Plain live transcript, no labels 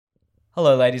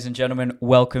Hello, ladies and gentlemen.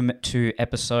 Welcome to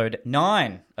episode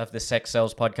 9 of the Sex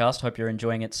Sells podcast. Hope you're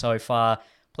enjoying it so far.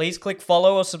 Please click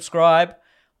follow or subscribe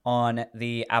on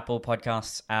the Apple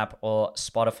Podcasts app or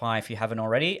Spotify if you haven't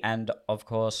already. And, of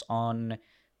course, on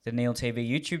the Neil TV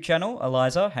YouTube channel.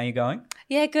 Eliza, how you going?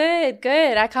 Yeah,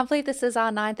 good. I can't believe this is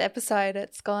our 9th episode.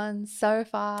 It's gone so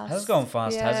fast. It has gone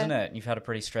fast, hasn't it? You've had a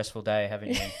pretty stressful day,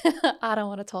 haven't you? I don't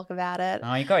want to talk about it.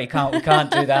 No, you can't. We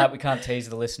can't do that. We can't tease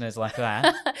the listeners like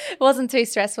that. It wasn't too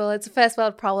stressful. It's a first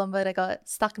world problem, but I got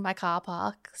stuck in my car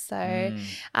park. So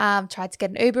tried to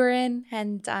get an Uber in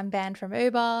and I'm banned from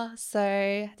Uber. So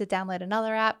I had to download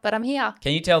another app, but I'm here.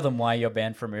 Can you tell them why you're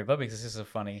banned from Uber? Because this is a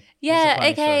funny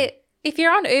Okay. story. If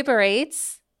you're on Uber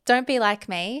Eats, don't be like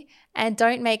me and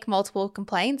don't make multiple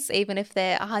complaints, even if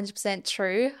they're 100%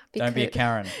 true. Don't be a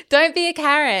Karen. Don't be a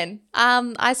Karen.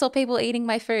 I saw people eating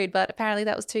my food, but apparently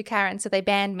that was too Karen, so they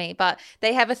banned me. But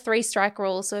they have a 3-strike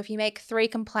rule, so if you make 3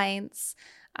 complaints,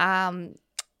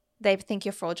 they think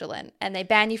you're fraudulent, and they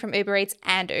ban you from Uber Eats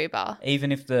and Uber.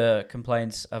 Even if the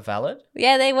complaints are valid?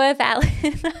 Yeah, they were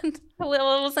valid. Well,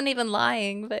 I wasn't even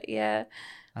lying, but yeah.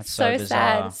 That's so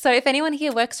bizarre. Sad. So if anyone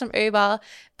here works from Uber,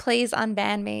 please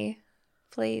unban me,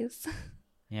 please.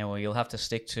 Yeah, well, you'll have to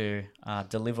stick to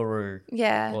Deliveroo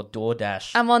Yeah. or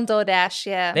DoorDash. I'm on DoorDash,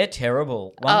 yeah. They're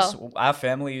terrible. Once our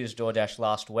family used DoorDash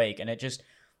last week, and it just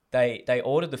they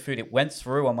ordered the food. It went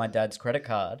through on my dad's credit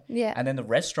card. Yeah. And then the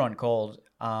restaurant called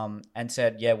and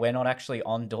said, "Yeah, we're not actually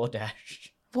on DoorDash."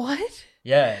 What?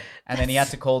 Yeah. And then he had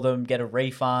to call them, get a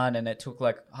refund, and it took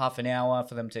like half an hour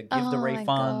for them to give the refund.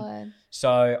 My God.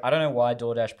 So I don't know why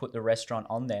DoorDash put the restaurant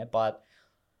on there, but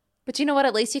you know what?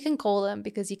 At least you can call them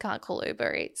because you can't call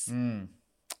Uber Eats.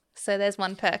 So there's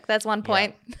one perk. That's one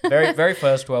point. Yeah. Very, very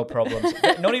first world problems.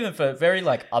 Not even for very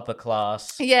like upper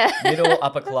class. Yeah. Middle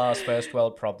upper class first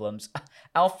world problems.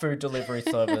 Our food delivery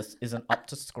service isn't up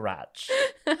to scratch.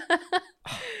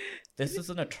 This is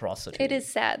an atrocity. It is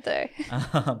sad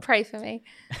though. Pray for me.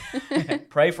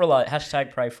 Pray for Eliza.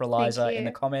 Hashtag pray for Eliza Thank you. in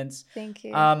the comments. Thank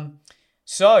you.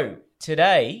 So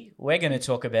today we're going to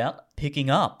talk about picking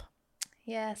up.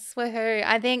 Yes, woohoo.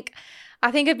 I think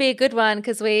it'd be a good one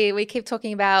because we keep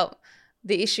talking about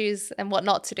the issues and what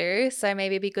not to do. So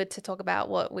maybe it'd be good to talk about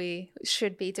what we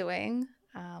should be doing.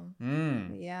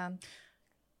 Yeah.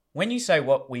 When you say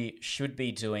what we should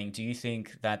be doing, do you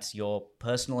think that's your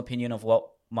personal opinion of what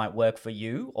might work for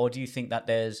you? Or do you think that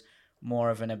there's more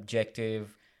of an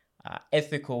objective,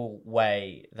 ethical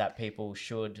way that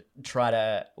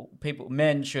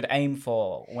men should aim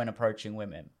for when approaching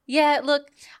women? Yeah, look,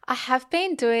 I have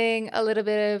been doing a little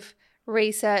bit of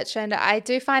research and I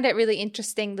do find it really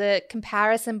interesting the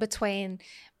comparison between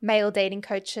male dating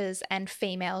coaches and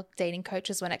female dating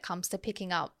coaches when it comes to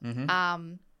picking up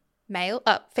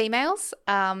females.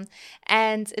 And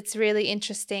it's really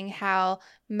interesting how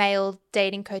male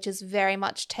dating coaches very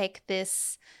much take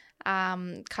this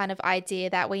kind of idea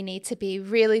that we need to be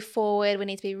really forward, we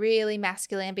need to be really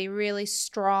masculine, be really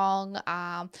strong.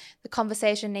 The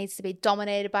conversation needs to be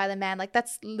dominated by the man. Like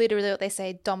that's literally what they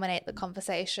say, dominate the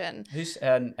conversation. Who's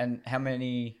and how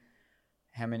many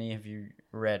have you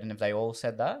read, and have they all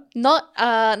said that?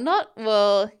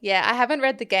 Well, yeah, I haven't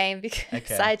read the game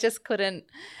because I just couldn't.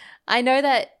 I know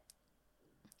that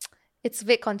it's a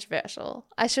bit controversial.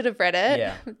 I should have read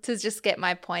it to just get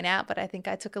my point out, but I think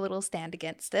I took a little stand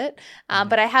against it.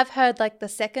 But I have heard like the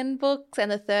second books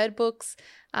and the third books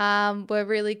were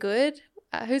really good.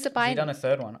 Who's it by? Has he done a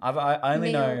third one? I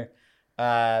only Neil. know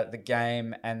The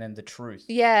Game and then The Truth.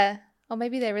 Yeah. Or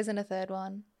maybe there isn't a third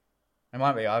one. It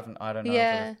might be. I don't know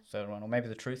Yeah. if the third one, or maybe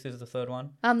The Truth is the third one.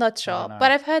 I'm not sure, know. but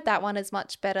I've heard that one is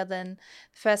much better than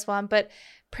the first one. But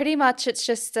pretty much it's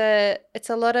just it's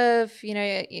a lot of, you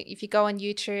know, if you go on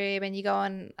YouTube and you go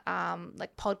on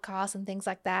like podcasts and things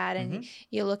like that, and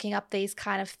you're looking up these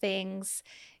kind of things,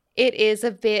 it is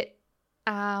a bit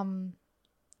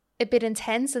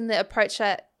intense in the approach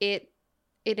that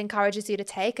it encourages you to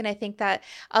take. And I think that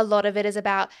a lot of it is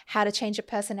about how to change your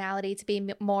personality to be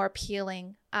more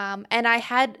appealing. And I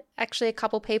had actually a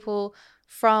couple people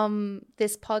from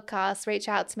this podcast reach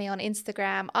out to me on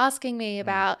Instagram asking me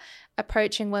about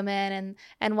approaching women.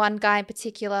 And one guy in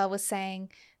particular was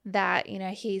saying that, you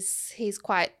know, he's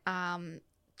quite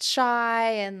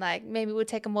shy and like maybe would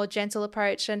take a more gentle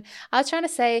approach. And I was trying to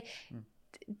say,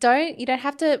 you don't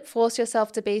have to force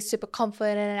yourself to be super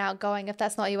confident and outgoing if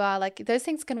that's not who you are. Like those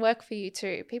things can work for you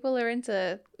too. People are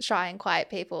into shy and quiet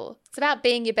people. It's about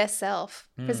being your best self,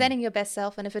 presenting your best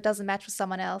self, and if it doesn't match with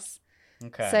someone else,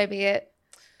 so be it.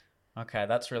 Okay,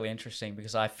 that's really interesting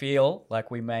because I feel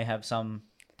like we may have some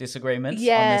disagreements on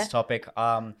Yeah. this topic.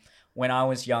 when I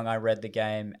was young, I read the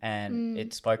game and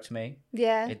it spoke to me.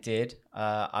 Yeah. It did.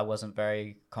 I wasn't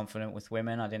very confident with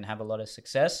women. I didn't have a lot of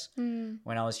success when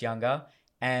I was younger.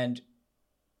 And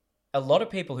a lot of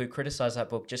people who criticize that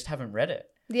book just haven't read it.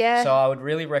 Yeah. So I would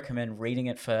really recommend reading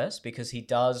it first, because he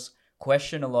does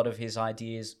question a lot of his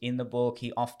ideas in the book.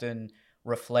 He often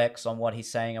reflects on what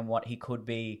he's saying and what he could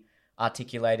be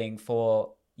articulating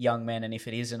for young men, and if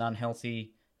it is an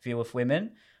unhealthy view of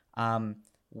women.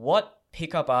 What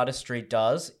pickup artistry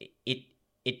does,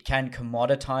 it can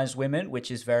commoditize women,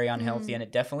 which is very unhealthy, and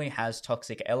it definitely has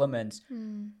toxic elements.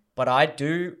 But I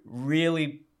do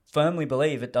really firmly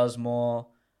believe it does more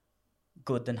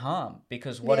good than harm,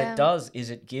 because what it does is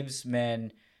it gives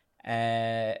men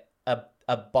a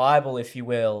Bible, if you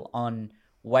will, on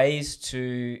ways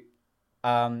to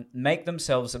make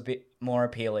themselves a bit more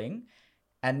appealing,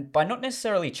 and by not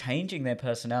necessarily changing their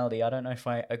personality. I don't know if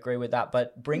I agree with that,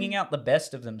 but bringing out the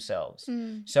best of themselves.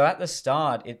 So at the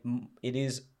start, it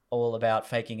is all about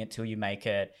faking it till you make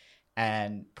it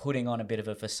and putting on a bit of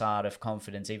a facade of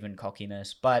confidence, even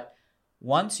cockiness. But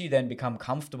once you then become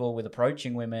comfortable with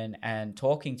approaching women and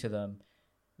talking to them,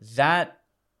 that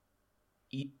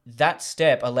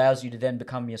step allows you to then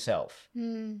become yourself.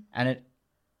 And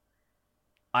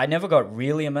I never got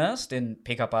really immersed in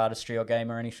pickup artistry or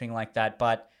game or anything like that,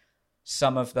 but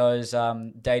some of those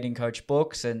dating coach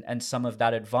books and some of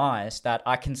that advice that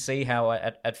I can see how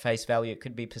at face value it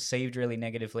could be perceived really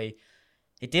negatively,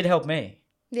 it did help me.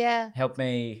 Yeah. Helped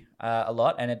me a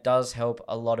lot, and it does help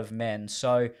a lot of men.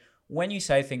 So when you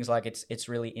say things like it's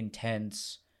really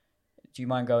intense, do you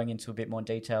mind going into a bit more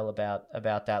detail about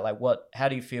that? Like, how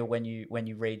do you feel when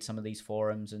you read some of these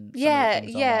forums and some of the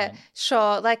things online?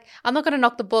 Sure. Like, I'm not going to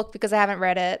knock the book because I haven't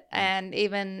read it, and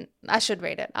even I should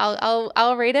read it.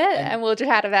 I'll read it and we'll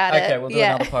chat about it. Okay, we'll do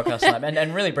another podcast on that.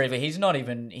 And really briefly, he's not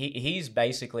even he's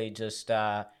basically just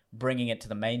bringing it to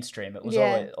the mainstream. It was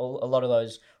all a lot of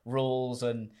those rules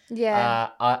and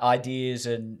ideas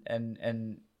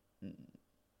and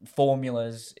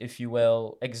formulas, if you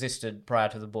will, existed prior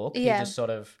to the book. He just sort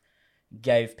of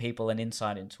gave people an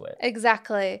insight into it.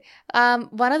 Exactly.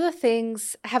 One of the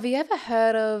things, have you ever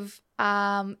heard of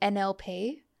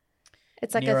NLP?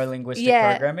 It's like neuro-linguistic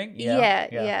programming.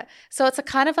 Yeah. So it's a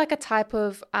kind of like a type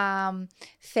of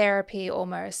therapy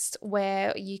almost,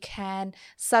 where you can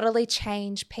subtly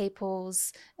change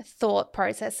people's thought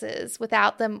processes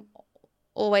without them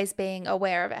always being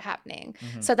aware of it happening.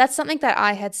 So that's something that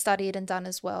I had studied and done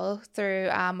as well through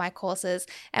my courses.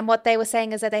 And what they were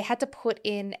saying is that they had to put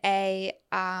in a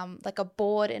like a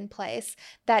board in place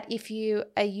that if you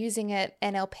are using it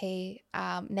NLP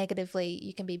negatively,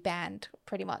 you can be banned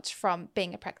pretty much from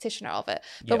being a practitioner of it.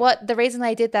 But the reason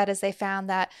they did that is they found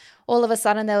that all of a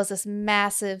sudden there was this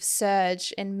massive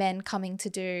surge in men coming to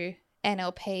do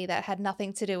NLP that had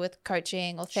nothing to do with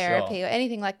coaching or therapy or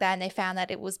anything like that. And they found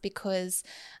that it was because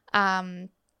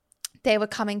they were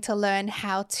coming to learn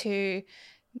how to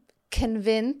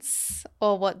convince,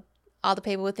 or what other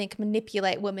people would think,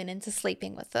 manipulate women into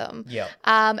sleeping with them.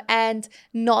 And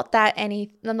not that I'm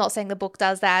not saying the book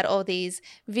does that, or these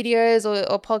videos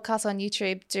or podcasts on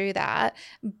YouTube do that.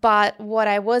 But what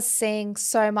I was seeing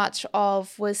so much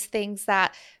of was things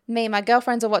that me and my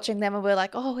girlfriends are watching them, and we're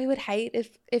like, oh, we would hate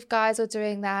if guys were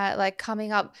doing that, like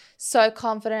coming up so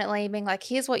confidently, being like,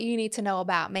 here's what you need to know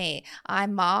about me.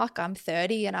 I'm Mark, I'm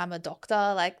 30 and I'm a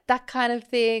doctor, like that kind of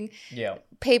thing.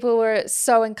 People were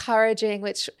so encouraging,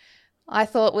 which I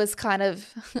thought was kind of,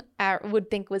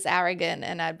 would think was arrogant,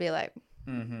 and I'd be like,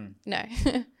 no.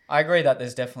 I agree that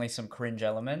there's definitely some cringe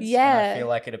elements. And I feel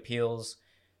like it appeals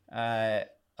a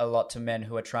lot to men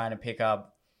who are trying to pick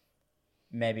up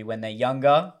maybe when they're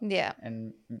younger.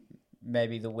 And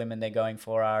maybe the women they're going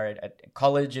for are at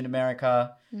college in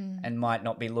America and might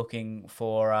not be looking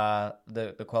for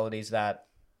the qualities that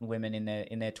women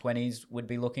in their 20s would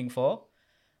be looking for.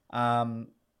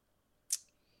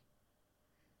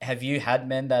 Have you had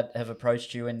men that have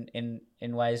approached you in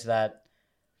ways that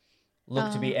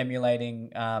look to be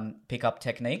emulating pickup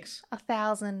techniques?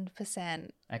 1,000%.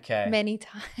 Okay. Many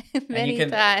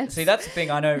times. Times. See, that's the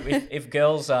thing. I know if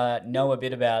girls know a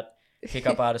bit about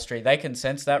pickup artistry, they can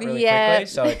sense that really quickly,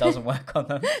 so it doesn't work on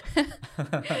them.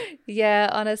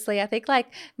 Honestly, I think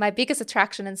like my biggest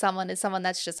attraction in someone is someone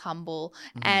that's just humble.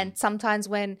 And sometimes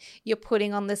when you're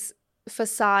putting on this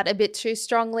facade a bit too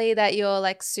strongly, that you're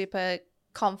like super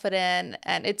confident,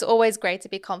 and it's always great to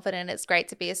be confident, it's great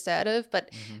to be assertive, but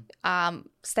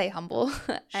stay humble.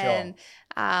 And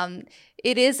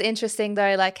it is interesting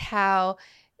though, like how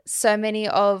so many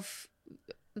of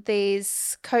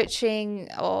these coaching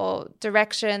or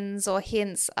directions or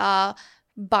hints are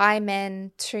by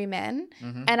men to men.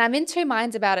 And I'm in two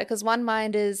minds about it, because one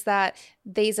mind is that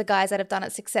these are guys that have done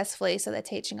it successfully, so they're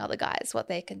teaching other guys what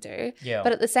they can do. Yeah.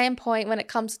 But at the same point, when it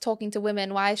comes to talking to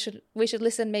women, we should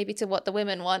listen maybe to what the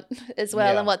women want as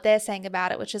well, and what they're saying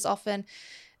about it, which is often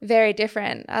very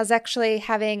different. I was actually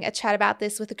having a chat about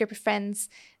this with a group of friends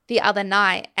the other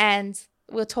night, and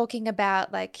we're talking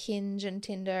about like Hinge and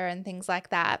Tinder and things like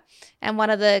that. And one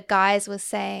of the guys was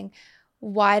saying,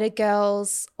 why do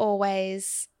girls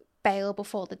always bail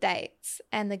before the dates?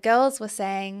 And the girls were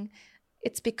saying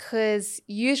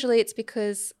usually it's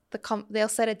because they'll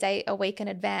set a date a week in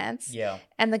advance. Yeah.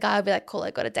 And the guy will be like, cool, I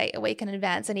got a date a week in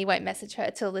advance, and he won't message her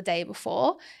till the day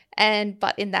before.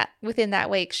 But within that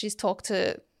week, she's talked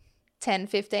to 10,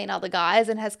 15 other guys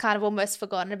and has kind of almost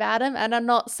forgotten about him. And I'm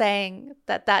not saying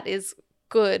that is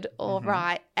good or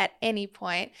right at any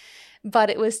point,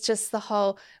 but it was just the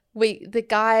whole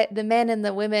the men and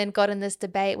the women got in this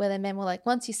debate where the men were like,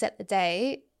 once you set the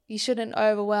date, you shouldn't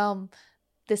overwhelm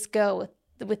this girl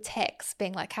with texts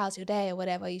being like, how's your day or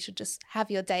whatever. You should just have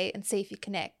your date and see if you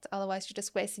connect. Otherwise, you're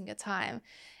just wasting your time.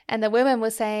 And the women were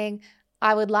saying,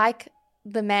 I would like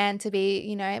the man to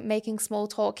be, making small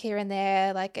talk here and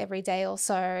there, like every day or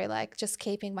so, like just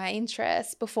keeping my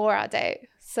interest before our date.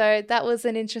 So that was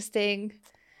an interesting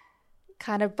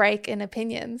kind of break in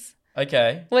opinions.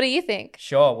 Okay. What do you think?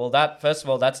 Sure. Well, first of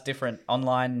all, that's different.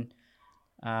 Online,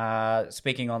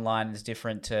 speaking online is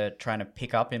different to trying to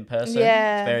pick up in person.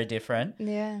 Yeah. It's very different.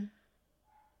 Yeah.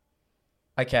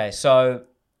 Okay, so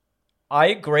I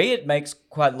agree. It makes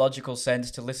quite logical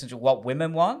sense to listen to what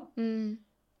women want.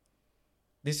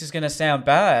 This is going to sound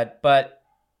bad, but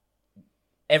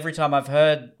every time I've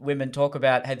heard women talk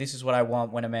about, hey, this is what I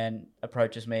want when a man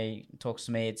approaches me, talks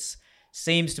to me, it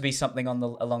seems to be something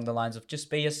along the lines of just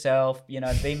be yourself, be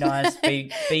nice,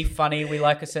 be funny. We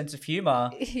like a sense of humor.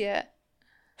 Yeah.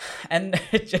 And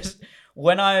just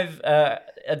when I've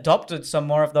adopted some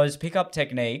more of those pickup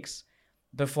techniques,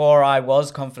 before I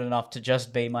was confident enough to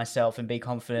just be myself and be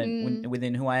confident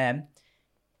within who I am,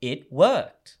 it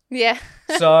worked. Yeah.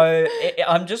 So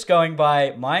I'm just going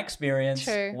by my experience,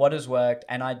 True. What has worked.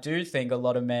 And I do think a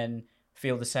lot of men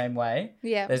feel the same way.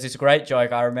 Yeah. There's this great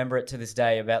joke, I remember it to this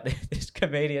day, about this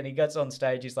comedian. He gets on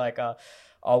stage, he's like,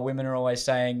 women are always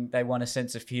saying they want a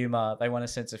sense of humor. They want a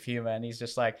sense of humor. And he's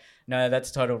just like, no,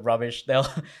 that's total rubbish.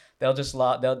 They'll just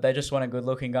laugh. They just want a good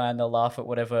looking guy, and they'll laugh at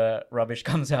whatever rubbish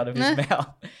comes out of his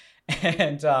mouth.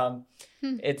 And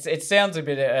it sounds a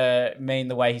bit mean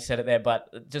the way he said it there,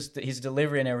 but just his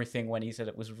delivery and everything when he said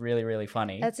it was really, really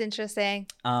funny. That's interesting.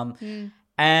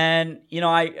 And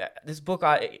this book,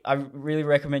 I really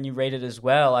recommend you read it as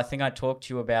well. I think I talked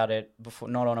to you about it before,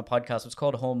 not on a podcast. It's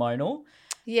called Hormonal.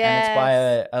 Yeah. And it's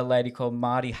by a lady called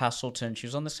Marty Haselton. She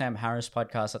was on the Sam Harris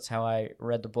podcast. That's how I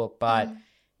read the book. But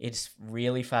it's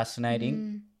really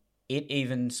fascinating. It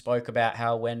even spoke about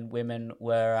how when women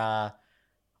were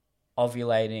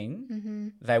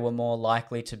ovulating, they were more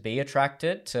likely to be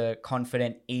attracted to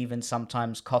confident, even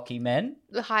sometimes cocky men.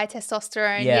 The high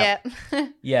testosterone. Yeah.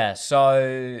 Yeah.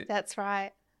 So that's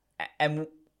right. And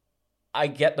I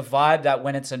get the vibe that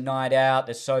when it's a night out,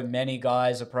 there's so many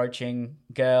guys approaching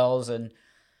girls, and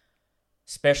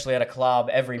especially at a club,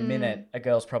 every minute a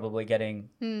girl's probably getting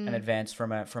an advance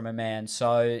from a man.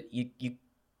 So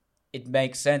it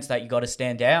makes sense that you got to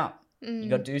stand out. You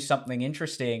got to do something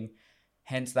interesting.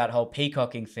 Hence that whole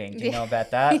peacocking thing. Do you know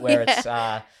about that? Where it's,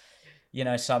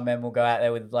 some men will go out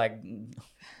there with like,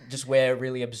 just wear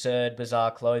really absurd,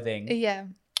 bizarre clothing. Yeah.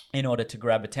 In order to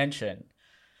grab attention.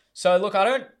 So look,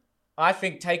 I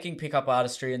think taking pickup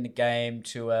artistry in the game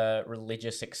to a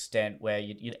religious extent, where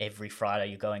you every Friday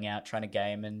you're going out trying to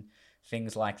game and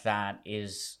things like that,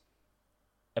 is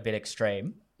a bit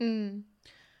extreme.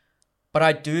 But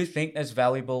I do think there's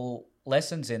valuable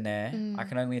lessons in there. I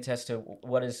can only attest to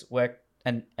what has worked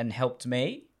and helped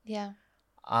me. Yeah.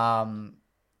 I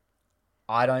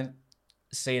don't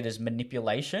see it as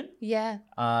manipulation. Yeah.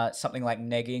 Something like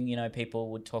negging,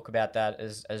 people would talk about that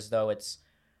as though it's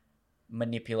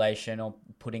manipulation or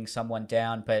putting someone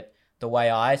down. But the way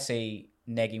I see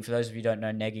negging, for those of you who don't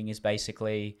know, negging is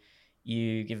basically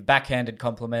you give a backhanded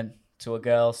compliment to a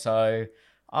girl. So,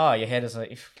 your head is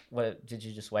like, what, did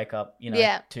you just wake up,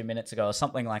 2 minutes ago or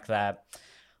something like that.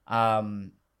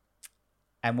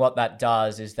 And what that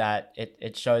does is that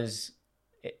it shows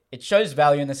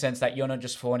value in the sense that you're not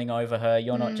just fawning over her.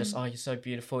 You're not just, you're so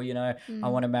beautiful, I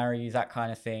want to marry you, that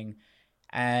kind of thing.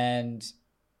 And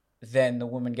then the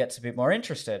woman gets a bit more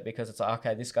interested because it's like,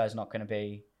 okay, this guy's not going to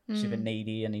be super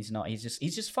needy, and he's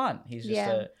just fun. He's just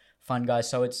a fun guy.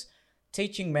 So it's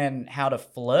teaching men how to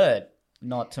flirt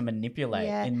not to manipulate,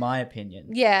 Yeah. in my opinion.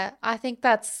 Yeah, I think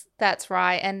that's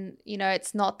right. And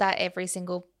it's not that every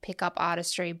single pickup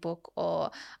artistry book or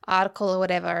article or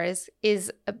whatever is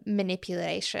a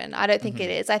manipulation. I don't think it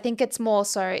is. I think it's more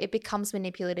so it becomes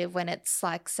manipulative when it's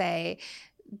like, say,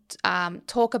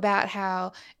 talk about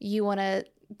how you want to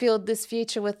build this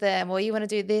future with them, or you want to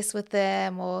do this with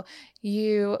them, or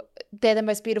they're the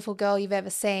most beautiful girl you've ever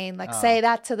seen. Like, say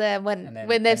that to them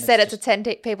when they've said it to 10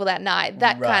 people that night,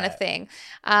 that kind of thing,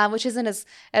 which isn't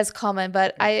as common.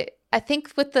 But I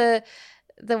think with the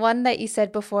one that you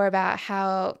said before about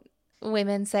how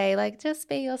women say, like, just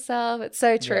be yourself, it's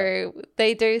so true. Yeah.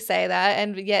 They do say that,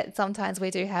 and yet sometimes we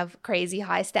do have crazy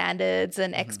high standards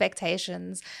and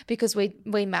expectations because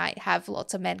we might have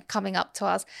lots of men coming up to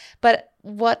us. But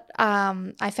what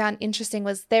I found interesting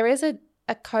was there is a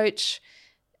coach,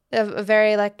 a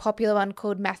very like popular one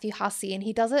called Matthew Hussey, and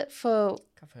he does it for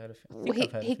I've heard of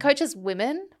him. He coaches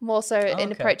women more so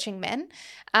in approaching men,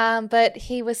 but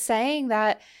he was saying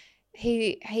that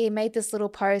he made this little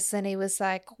post, and he was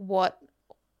like, what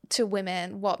was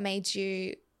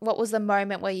the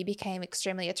moment where you became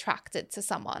extremely attracted to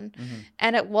someone?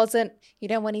 And it wasn't,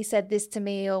 when he said this to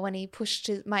me or when he pushed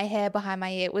my hair behind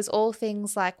my ear, it was all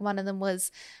things like, one of them was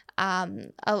a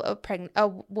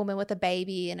woman with a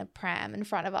baby in a pram in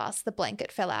front of us. The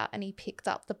blanket fell out and he picked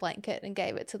up the blanket and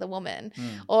gave it to the woman.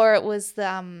 Or it was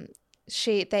one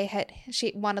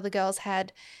of the girls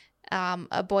had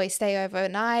a boy stay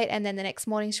overnight, and then the next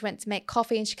morning she went to make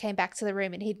coffee and she came back to the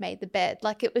room and he'd made the bed.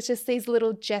 Like, it was just these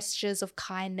little gestures of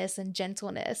kindness and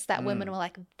gentleness that women were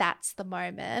like, that's the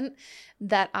moment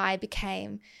that I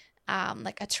became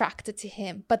like attracted to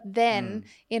him. But then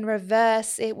in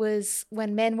reverse, it was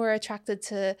when men were attracted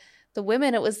to the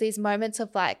women, it was these moments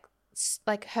of like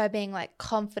her being like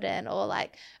confident or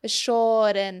like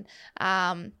assured and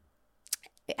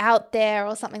out there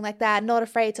or something like that, not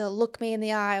afraid to look me in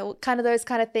the eye, or kind of those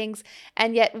kind of things.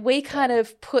 And yet we kind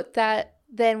of put that,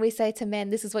 then we say to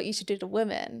men, this is what you should do to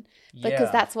women, because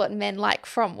that's what men like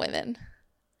from women.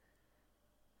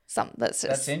 That's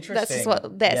interesting. That's just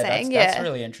what they're saying. That's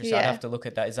really interesting. I'd have to look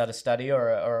at that. Is that a study or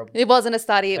a... It wasn't a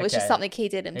study. It was just something he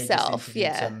did himself.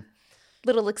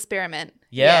 Little experiment.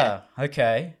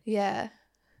 Okay. Yeah.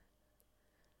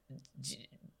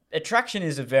 Attraction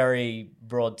is a very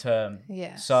broad term.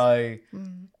 Yeah. So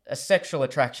a sexual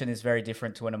attraction is very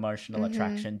different to an emotional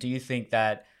attraction. Do you think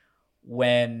that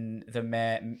when the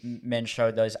men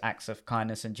showed those acts of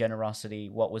kindness and generosity,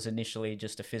 what was initially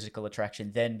just a physical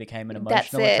attraction then became an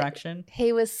emotional attraction?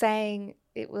 He was saying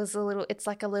it's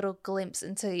like a little glimpse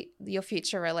into your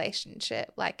future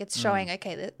relationship. Like, it's showing,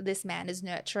 okay, this man is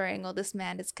nurturing, or this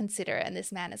man is considerate, and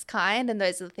this man is kind. And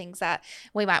those are the things that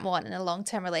we might want in a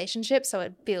long-term relationship. So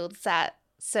it builds that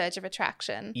surge of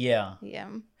attraction. Yeah. Yeah.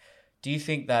 Do you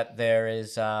think that there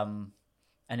is an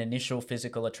initial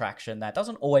physical attraction that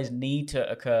doesn't always need to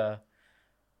occur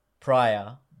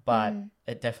prior, but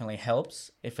it definitely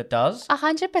helps if it does?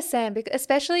 100%,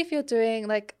 especially if you're doing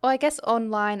like, I guess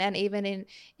online and even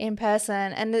in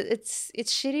person. And it's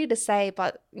shitty to say,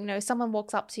 but someone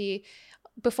walks up to you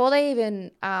before they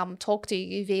even talk to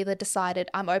you. You've either decided,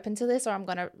 I'm open to this, or I'm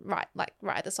gonna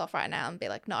write this off right now and be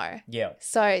like, no. Yeah.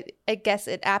 So I guess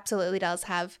it absolutely does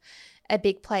have a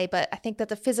big play, but I think that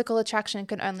the physical attraction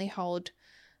can only hold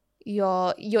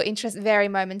your interest very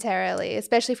momentarily,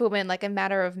 especially for women, like a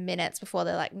matter of minutes before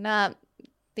they're like, nah,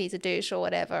 he's a douche or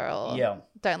whatever, or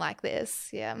don't like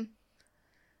this.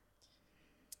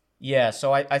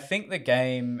 So I think the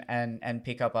game and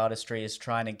pickup artistry is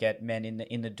trying to get men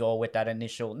in the door with that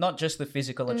initial, not just the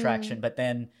physical attraction, but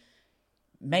then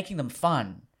making them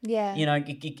fun.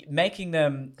 Making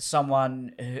them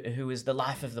someone who is the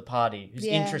life of the party, who's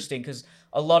interesting, because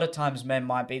a lot of times men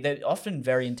they're often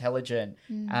very intelligent,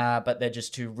 but they're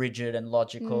just too rigid and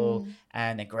logical,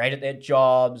 and they're great at their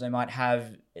jobs. They might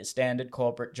have a standard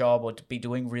corporate job or to be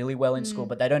doing really well in school,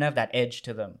 but they don't have that edge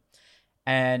to them.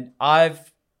 And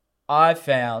I've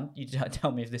found, you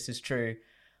tell me if this is true,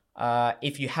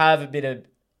 if you have a bit of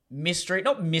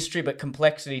not mystery, but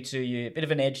complexity to you, a bit of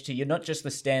an edge to you, not just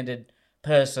the standard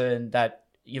person that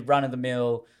you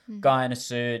run-of-the-mill guy in a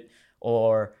suit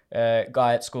or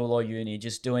guy at school or uni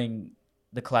just doing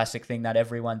the classic thing that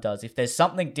everyone does. If there's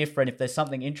something different, if there's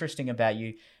something interesting about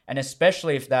you, and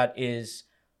especially if that is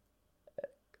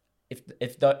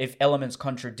if elements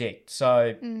contradict,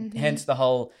 so hence the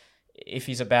whole, if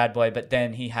he's a bad boy but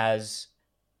then he has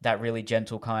that really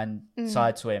gentle, kind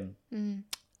side to him,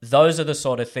 those are the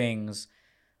sort of things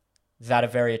that are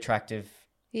very attractive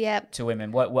to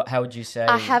women. What how would you say?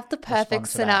 I have the perfect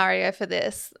scenario for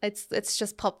this. It's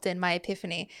just popped in my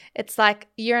epiphany. It's like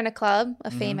you're in a club,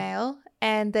 a female,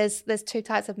 And there's two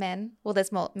types of men. Well,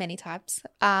 there's many types.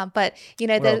 But you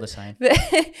know, we're all the same.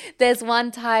 there's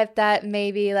one type that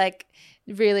maybe like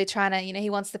really trying to, you know,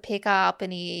 he wants to pick up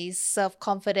and he's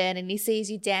self-confident and he sees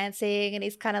you dancing and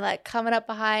he's kind of like coming up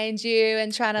behind you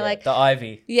and trying to like the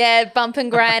Ivy. Yeah, bump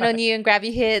and grind on you and grab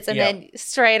your hits. And Yep. then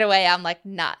straight away I'm like,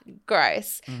 nah,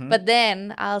 gross. Mhm. But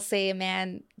then I'll see a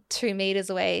man 2 meters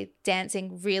away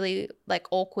dancing really like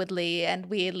awkwardly and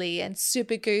weirdly and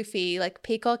super goofy, like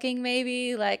peacocking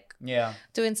maybe, like Yeah.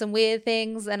 doing some weird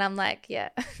things. And I'm like, yeah,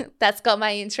 that's got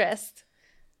my interest.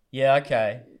 Yeah,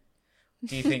 okay.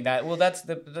 Do you think that? Well, that's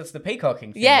the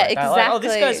peacocking thing. Yeah, like that. exactly. Like, oh,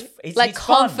 this guy's he's like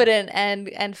fun. confident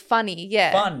and funny.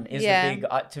 Yeah. Fun is Yeah. the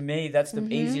big, to me, that's the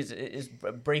easiest, as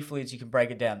briefly as you can break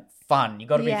it down. Fun. You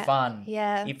got to be Yeah. fun.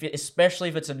 Yeah. Especially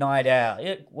if it's a night out.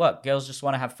 What? Girls just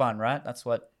want to have fun, right? That's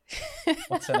what's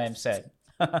her name said.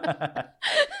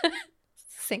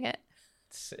 Sing it.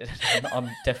 I'm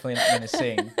definitely not going to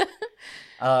sing.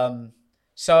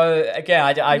 So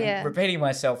again, I'm Yeah. repeating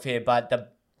myself here, but the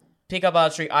pickup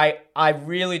archery, I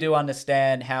really do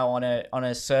understand how on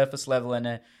a surface level and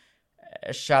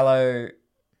a shallow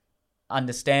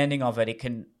understanding of it, it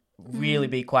can really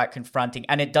be quite confronting,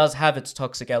 and it does have its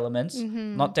toxic elements.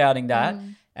 Not doubting that,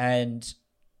 and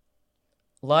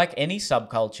like any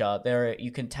subculture,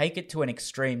 you can take it to an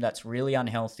extreme that's really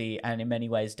unhealthy and in many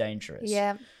ways dangerous.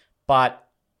 Yeah. But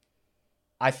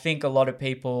I think a lot of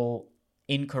people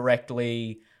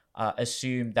incorrectly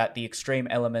assume that the extreme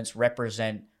elements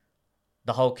represent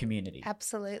the whole community.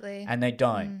 Absolutely. And they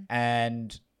don't.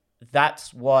 And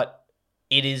that's what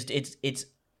it is. It's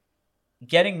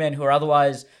getting men who are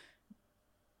otherwise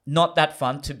not that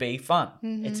fun to be fun.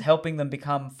 It's helping them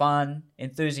become fun,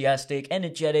 enthusiastic,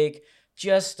 energetic,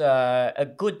 just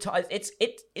a good time.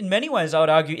 It in many ways, I would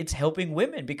argue, it's helping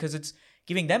women because it's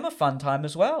giving them a fun time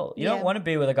as well. You don't want to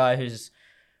be with a guy who's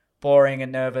boring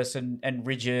and nervous and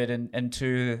rigid and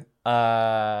too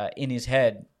in his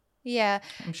head. Yeah.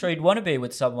 I'm sure you'd want to be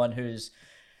with someone who's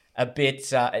a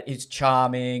bit is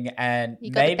charming and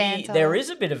You got the maybe banter. there is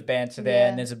a bit of banter there Yeah.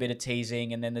 and there's a bit of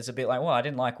teasing and then there's a bit like, well, I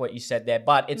didn't like what you said there,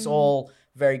 but it's all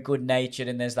very good natured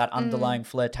and there's that underlying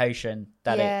flirtation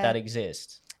that that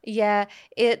exists. Yeah.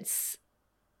 It's,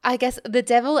 I guess the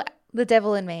devil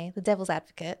in me, the devil's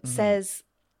advocate, says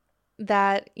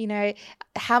that, you know,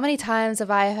 how many times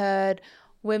have I heard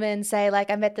women say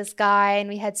like, I met this guy and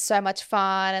we had so much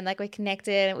fun and like we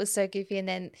connected and it was so goofy, and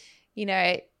then, you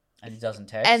know, And he doesn't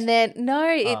text. and then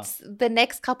it's the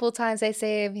next couple of times they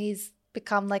see him, he's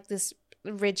become like this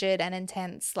rigid and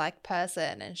intense like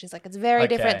person, and she's like, it's very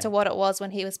different to what it was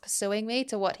when he was pursuing me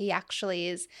to what he actually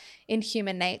is in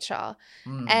human nature.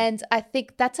 And I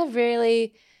think that's a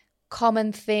really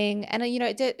common thing, and you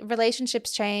know,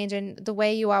 relationships change and the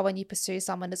way you are when you pursue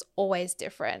someone is always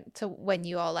different to when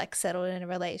you are like settled in a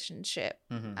relationship.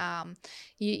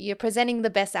 You're presenting the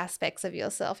best aspects of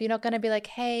yourself. You're not going to be like,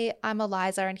 hey, I'm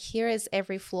Eliza and here is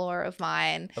every flaw of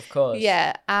mine. Of course.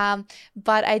 Yeah.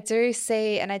 But I do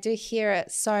see and I do hear it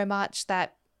so much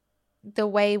that the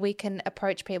way we can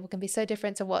approach people can be so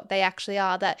different to what they actually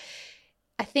are, that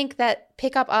I think that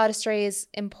pickup artistry is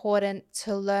important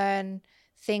to learn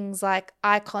things like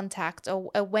eye contact or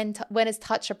when is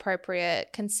touch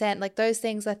appropriate, consent, like those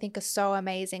things I think are so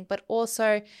amazing, but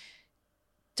also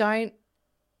don't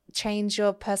change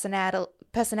your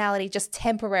personality just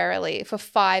temporarily for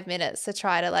 5 minutes to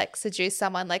try to like seduce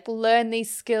someone. Like learn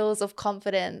these skills of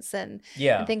confidence and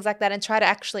things like that and try to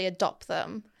actually adopt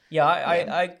them. Yeah,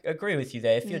 I agree with you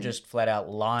there. If you're just flat out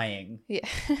lying Yeah.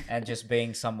 and just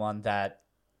being someone that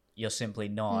you're simply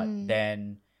not,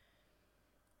 then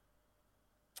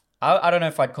I don't know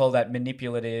if I'd call that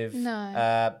manipulative.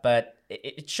 No. But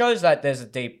it shows that there's a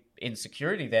deep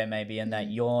insecurity there maybe, and that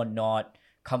you're not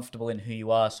comfortable in who you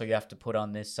are, so you have to put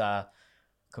on this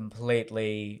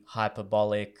completely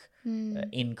hyperbolic,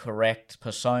 incorrect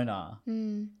persona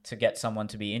to get someone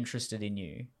to be interested in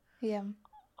you. Yeah.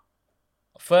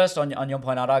 First, on your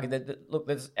point, I'd argue that look,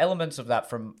 there's elements of that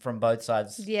from both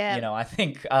sides. Yeah. You know, I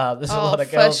think there's a lot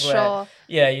of girls where,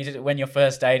 when you're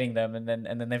first dating them, and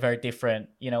then they're very different.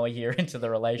 You know, a year into the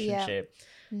relationship.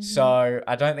 Yeah. So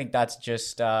I don't think that's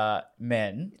just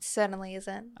men. It certainly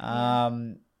isn't.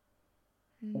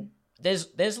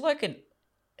 There's like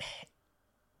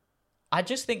I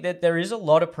just think that there is a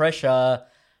lot of pressure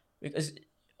because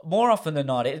more often than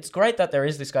not, it's great that there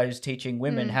is this guy who's teaching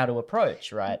women how to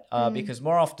approach, right? Because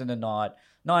more often than not,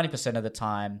 90% of the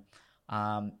time,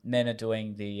 men are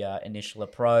doing the initial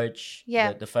approach,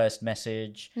 the first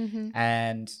message.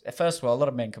 And first of all, a lot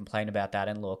of men complain about that.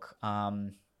 And look,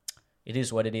 it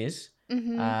is what it is.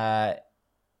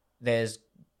 There's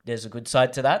there's a good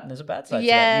side to that and there's a bad side to that.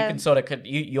 Yeah. You can sort of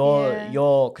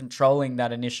you're controlling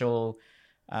that initial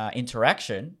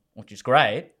interaction, which is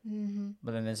great. Mm-hmm.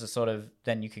 But then there's a sort of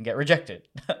then you can get rejected.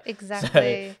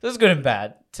 Exactly. So there's good and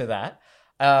bad to that.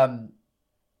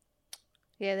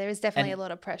 Yeah, there is definitely a lot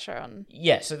of pressure on.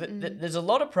 Yeah, so there's a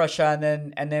lot of pressure,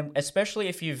 and then especially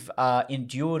if you've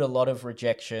endured a lot of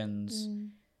rejections,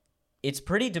 it's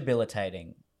pretty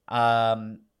debilitating.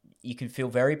 You can feel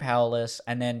very powerless,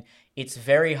 and then it's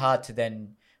very hard to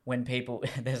then when people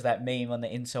there's that meme on the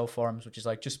incel forums which is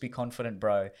like, just be confident,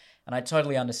 bro. And I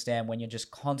totally understand when you're just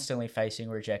constantly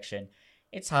facing rejection,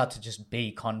 it's hard to just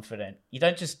be confident. You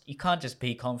can't just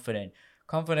be confident.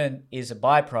 Confident is a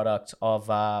byproduct of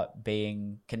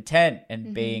being content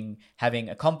and having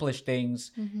accomplished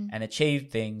things and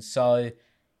achieved things. So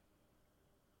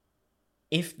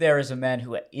if there is a man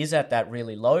who is at that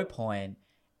really low point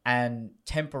and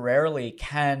temporarily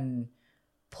can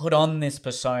put on this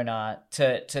persona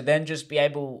to then just be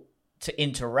able to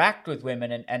interact with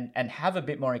women and have a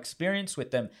bit more experience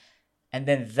with them, and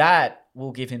then that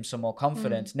will give him some more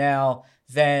confidence. Now,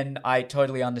 then I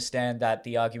totally understand that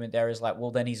the argument there is like,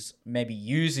 well, then he's maybe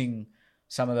using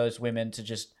some of those women to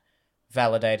just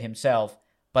validate himself.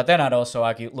 But then I'd also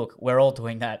argue, look, we're all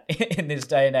doing that in this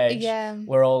day and age. Yeah.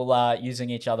 We're all using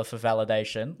each other for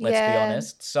validation, let's be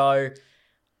honest. So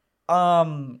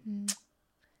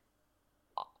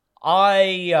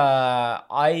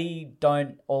I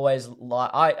don't always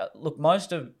like...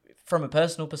 from a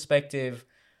personal perspective,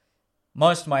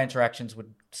 most of my interactions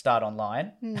would start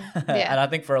online. And I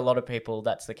think for a lot of people,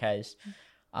 that's the case.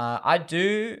 I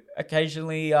do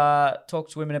occasionally talk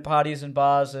to women at parties and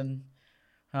bars and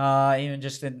even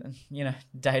just in,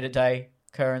 day-to-day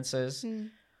occurrences.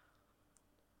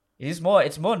 It's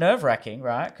more nerve-wracking,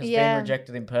 right? Because being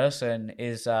rejected in person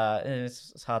is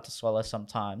it's hard to swallow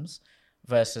sometimes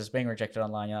versus being rejected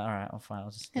online. You're like, all right, I'm fine.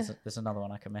 There's another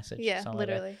one I can message. Yeah,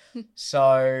 literally.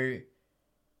 So...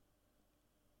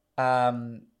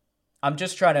 I'm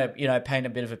just trying to, paint a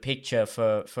bit of a picture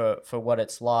for what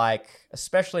it's like,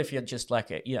 especially if you're just like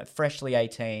freshly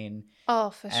 18. Oh,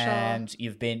 for sure. And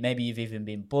you've even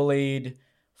been bullied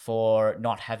for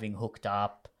not having hooked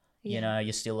up. Yeah.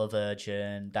 You're still a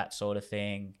virgin, that sort of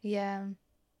thing. Yeah.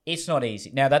 It's not easy.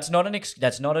 Now, that's not an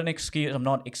excuse. I'm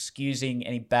not excusing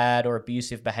any bad or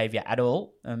abusive behavior at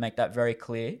all. I'll make that very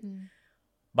clear.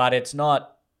 But it's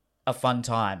not a fun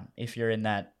time if you're in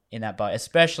that boat,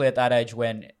 especially at that age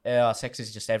when sex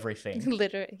is just everything.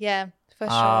 Literally, yeah, for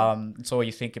sure. It's all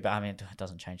you think about. I mean, it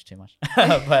doesn't change too much,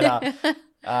 but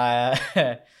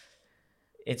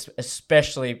it's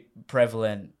especially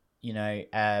prevalent,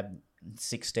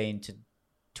 16 to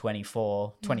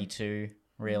 24, 22,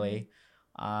 really.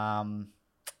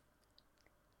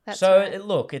 That's so right.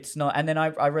 Look, it's not. And then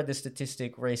I read the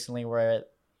statistic recently where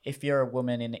if you're a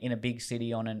woman in a big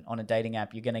city on a dating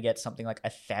app, you're going to get something like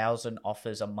 1,000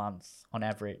 offers a month on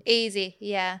average. Easy,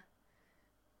 yeah.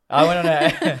 I went on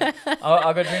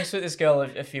I got drinks with this girl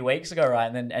a few weeks ago,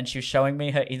 right? And she was showing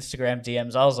me her Instagram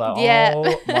DMs. I was like,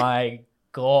 oh my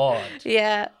God.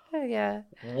 Yeah.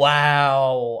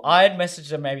 Wow. I had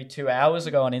messaged her maybe 2 hours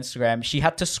ago on Instagram. She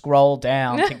had to scroll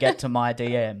down to get to my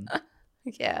DM.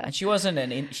 Yeah. And she wasn't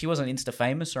Insta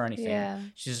famous or anything. Yeah.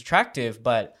 She's attractive,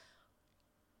 but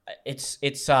it's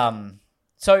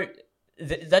so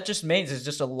that just means there's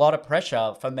just a lot of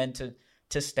pressure for men to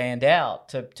stand out,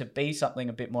 to be something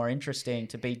a bit more interesting,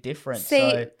 to be different.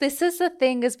 See, this is the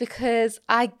thing, is because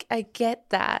I get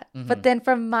that. But then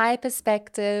from my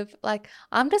perspective, like,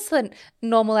 I'm just a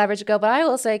normal average girl, but I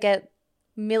also get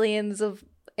millions of...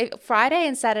 Friday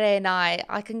and Saturday night,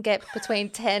 I can get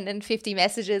between 10 and 50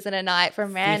 messages in a night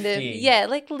from random... 50. Yeah,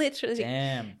 like literally.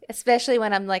 Damn. Especially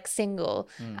when I'm like single.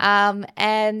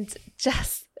 And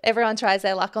just... Everyone tries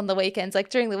their luck on the weekends. Like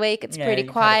during the week, it's pretty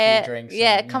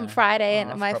quiet. Come Friday,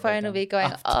 and my phone will be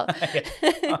going off.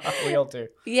 We all do.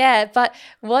 Yeah, but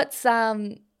what's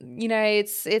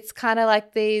it's kind of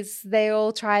like these. They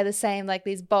all try the same, like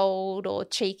these bold or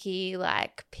cheeky,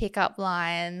 like pickup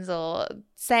lines or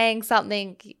saying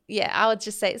something. Yeah, I would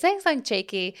just say saying something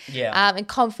cheeky. Yeah. And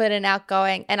confident,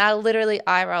 outgoing, and I literally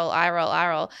eye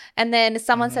roll, and then if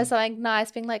someone says something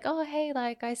nice, being like, "Oh, hey,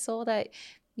 like I saw that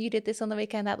you did this on the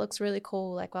weekend. That looks really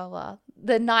cool." Like, blah, blah.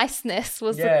 The niceness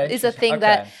is a thing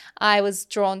that I was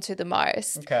drawn to the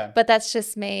most. Okay. But that's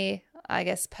just me, I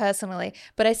guess, personally.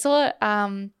 But I saw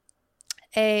one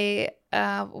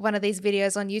of these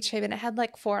videos on YouTube, and it had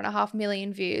like 4.5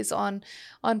 million views on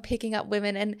picking up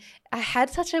women. And I had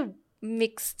such a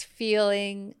mixed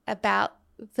feeling about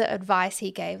the advice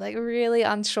he gave, like really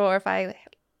unsure if I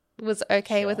was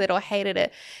okay with it or hated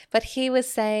it. But he was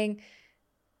saying...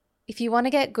 if you want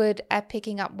to get good at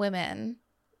picking up women,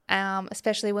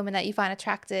 especially women that you find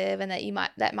attractive and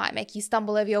that might make you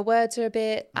stumble over your words a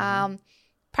bit,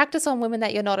 practice on women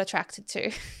that you're not attracted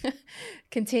to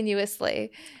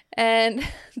continuously. And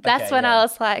that's when I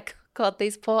was like, God,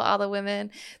 these poor other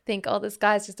women think, oh, this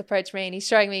guy's just approached me and he's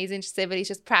showing me he's interested, but he's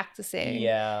just practicing.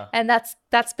 Yeah. And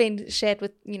that's been shared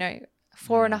with,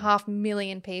 4.5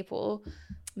 million people,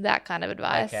 that kind of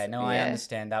advice. Okay, no, I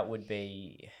understand.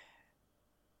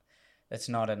 That's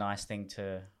not a nice thing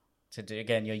to do.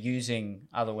 Again, you're using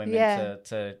other women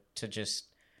to just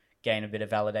gain a bit of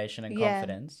validation and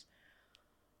confidence.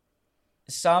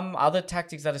 Some other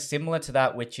tactics that are similar to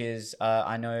that, which is,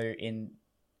 I know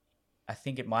I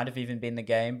think it might have even been the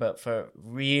game, but for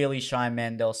really shy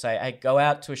men, they'll say, hey, go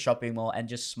out to a shopping mall and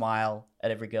just smile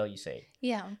at every girl you see.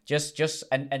 Yeah.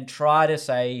 And try to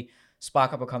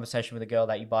spark up a conversation with a girl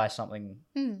that you buy something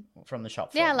from the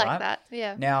shop from. Yeah, I like right? that.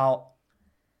 Yeah. Now,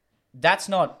 that's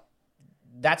not,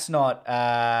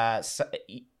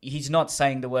 he's not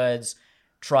saying the words,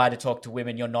 try to talk to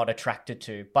women you're not attracted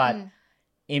to, but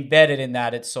embedded in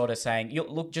that, it's sort of saying,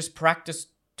 look, just practice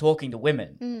talking to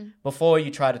women before you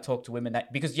try to talk to women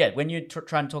because when you're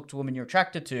trying to talk to women you're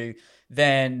attracted to,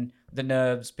 then the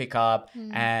nerves pick up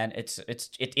and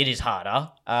it is harder.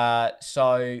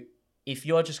 So if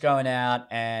you're just going out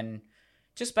and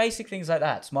just basic things like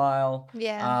that, smile,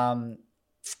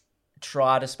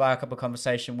 try to spark up a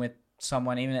conversation with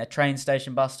someone, even at a train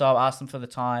station, bus stop, ask them for the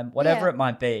time, whatever it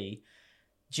might be,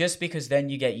 just because then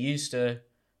you get used to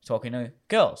talking to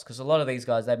girls, because a lot of these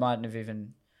guys,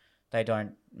 they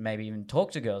don't maybe even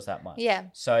talk to girls that much. Yeah.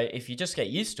 So if you just get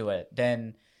used to it,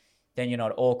 then you're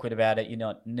not awkward about it. You're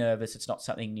not nervous. It's not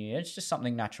something new. It's just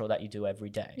something natural that you do every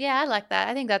day. Yeah, I like that.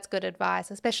 I think that's good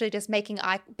advice, especially just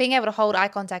being able to hold eye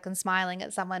contact and smiling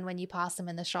at someone when you pass them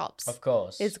in the shops. Of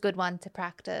course. Is a good one to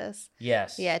practice.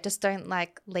 Yes. Yeah, just don't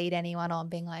lead anyone on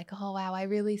being like, oh, wow, I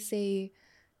really see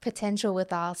potential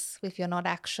with us if you're not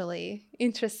actually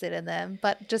interested in them.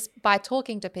 But just by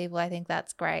talking to people, I think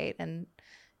that's great. And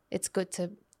it's good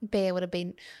to be able to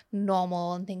be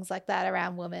normal and things like that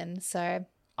around women. So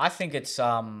I think it's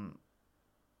you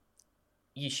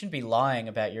shouldn't be lying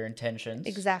about your intentions.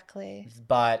 Exactly.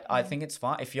 But I think it's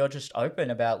fine if you're just open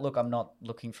about, look, I'm not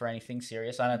looking for anything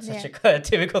serious. I know it's such a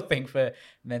typical thing for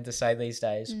men to say these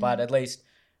days, but at least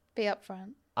be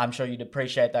upfront. I'm sure you'd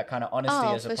appreciate that kind of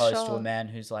honesty as opposed to a man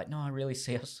who's like, no, I really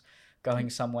see us going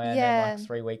somewhere and then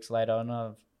 3 weeks later, oh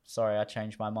no, sorry, I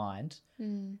changed my mind.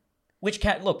 Which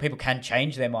people can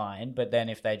change their mind, but then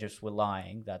if they just were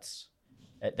lying, that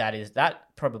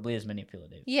probably is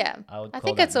manipulative. Yeah. I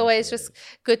think it's always just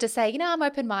good to say, I'm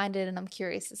open-minded and I'm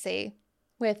curious to see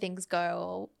where things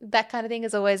go, or that kind of thing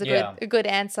is always a good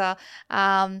answer.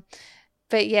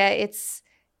 But yeah,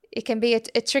 it can be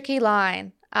a tricky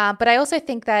line. But I also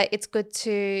think that it's good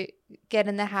to get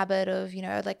in the habit of,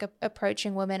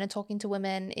 approaching women and talking to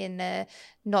women in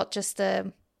not just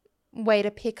a way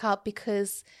to pick up,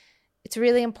 because it's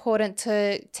really important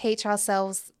to teach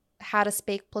ourselves how to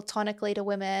speak platonically to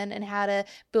women and how to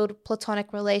build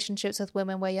platonic relationships with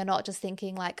women where you're not just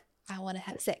thinking like, I want to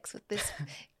have sex with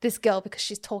this girl because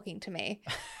she's talking to me.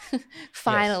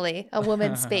 Finally, a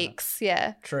woman speaks.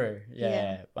 Yeah. True.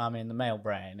 Yeah. I mean, the male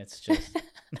brain, it's just...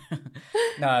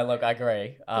 No, look, I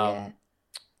agree.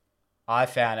 I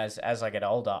found as I get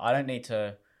older, I don't need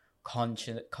to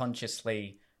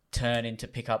consciously turn into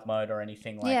pickup mode or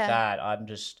anything like that. I'm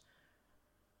just...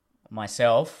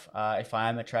 myself, if I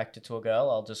am attracted to a girl,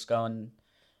 I'll just go and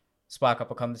spark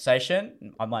up a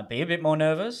conversation. I might be a bit more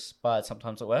nervous, but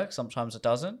sometimes it works, sometimes it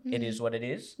doesn't. It is what it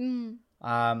is.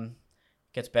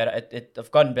 Gets better.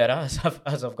 I've gotten better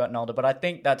as I've gotten older, but I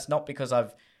think that's not because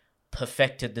I've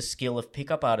perfected the skill of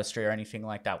pickup artistry or anything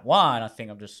like that. One, I think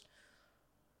I'm just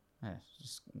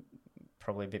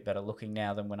probably a bit better looking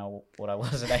now than what I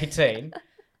was at 18,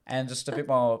 and just a bit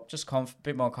more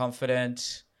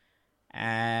confident.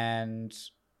 And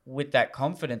with that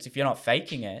confidence, if you're not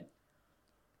faking it,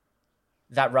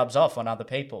 that rubs off on other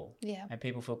people. Yeah. And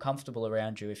people feel comfortable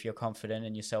around you if you're confident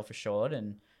and you're self-assured.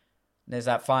 And there's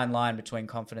that fine line between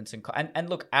confidence and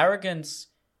look, arrogance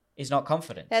is not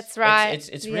confidence. That's right.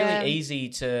 It's really easy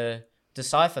to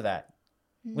decipher that.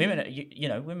 Women,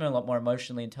 women are a lot more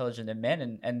emotionally intelligent than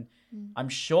men. And I'm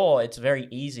sure it's very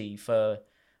easy for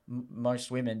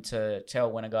most women to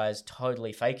tell when a guy is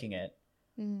totally faking it.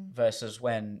 Versus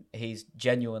when he's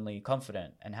genuinely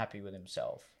confident and happy with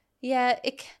himself. Yeah,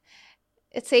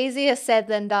 it's easier said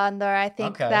than done, though. I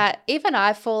think that even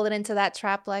I've fallen into that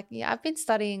trap. I've been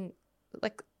studying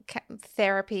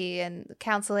therapy and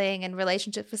counseling and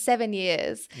relationship for 7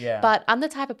 years. Yeah. But I'm the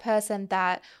type of person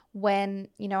that when,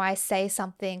 I say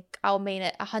something, I'll mean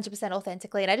it 100%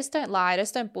 authentically. And I just don't lie. I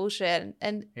just don't bullshit.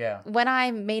 And Yeah. when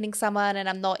I'm meeting someone and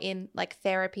I'm not in like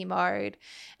therapy mode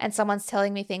and someone's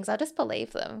telling me things, I'll just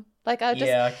believe them. Like I'll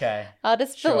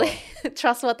just Sure.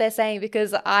 trust what they're saying,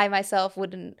 because I myself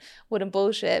wouldn't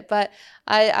bullshit. But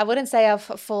I wouldn't say I've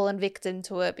fallen victim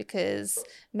to it, because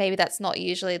maybe that's not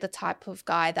usually the type of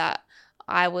guy that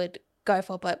I would go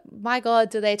for. But my God,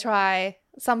 do they try?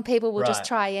 Some people will just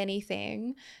try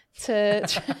anything to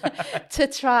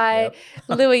try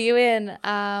lure you in.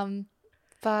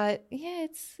 But yeah,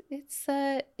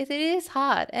 it is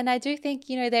hard. And I do think,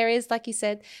 there is, like you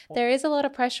said, there is a lot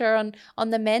of pressure on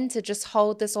the men to just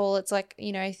hold this all. It's like,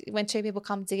 when two people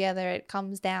come together, it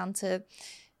comes down to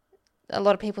a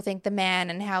lot of people think the man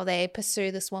and how they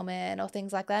pursue this woman or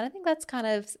things like that. I think that's kind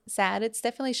of sad. It's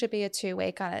definitely should be a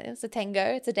two-way it's a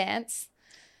tango, it's a dance.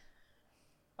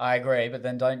 I agree, but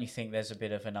then don't you think there's a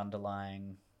bit of an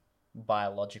underlying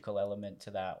biological element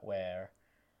to that, where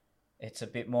it's a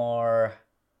bit more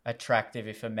attractive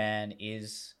if a man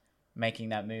is making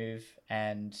that move?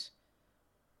 And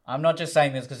I'm not just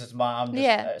saying this because it's I'm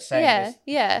just saying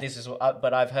this. This is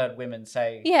but I've heard women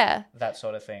say that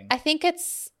sort of thing. I think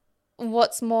it's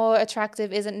what's more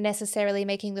attractive isn't necessarily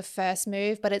making the first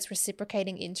move, but it's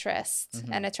reciprocating interest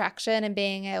and attraction and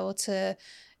being able to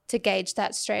gauge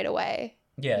that straight away.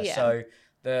 Yeah. So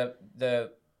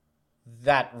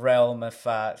that realm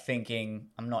of thinking,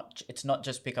 it's not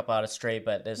just pickup artistry,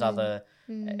 but there's other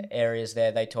areas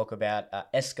there. They talk about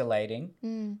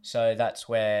escalating. So that's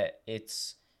where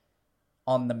it's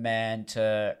on the man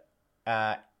to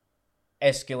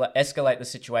escalate the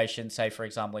situation. Say, for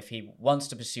example, if he wants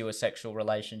to pursue a sexual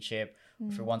relationship,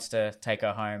 if he wants to take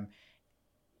her home,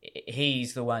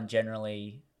 he's the one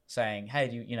generally saying, "Hey,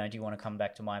 do you want to come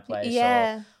back to my place?"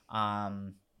 Yeah.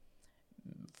 Or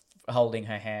holding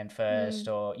her hand first,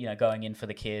 or going in for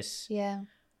the kiss. Yeah.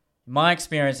 My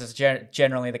experience is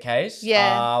generally the case.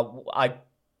 Yeah.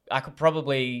 I could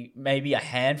probably maybe a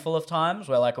handful of times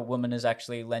where like a woman has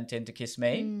actually leant in to kiss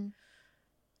me.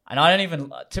 And I don't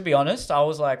even, to be honest, I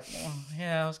was like,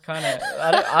 I was kind of,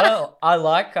 I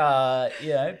like,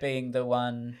 being the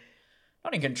one,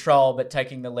 not in control, but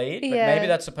taking the lead. But maybe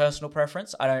that's a personal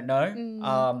preference. I don't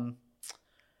know.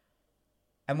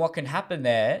 And what can happen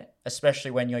there,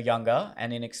 especially when you're younger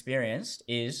and inexperienced,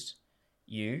 is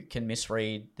you can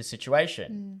misread the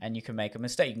situation and you can make a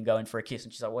mistake. You can go in for a kiss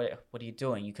and she's like, what are you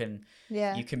doing? You can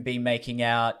be making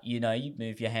out, you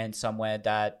move your hand somewhere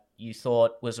that you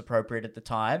thought was appropriate at the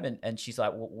time. And she's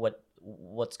like,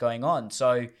 what's going on?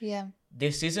 So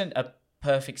this isn't a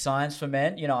perfect science for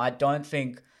men. I don't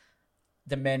think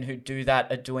the men who do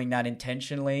that are doing that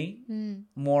intentionally.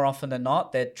 More often than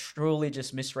not, they're truly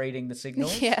just misreading the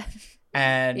signals.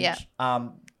 And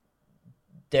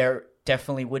there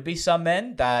definitely would be some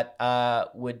men that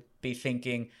would be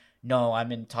thinking, no,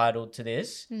 I'm entitled to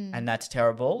this, and that's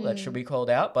terrible. That should be called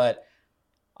out. But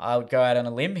I would go out on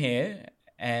a limb here,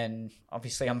 and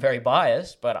obviously I'm very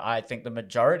biased, but I think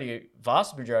the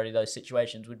vast majority of those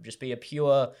situations would just be a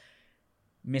pure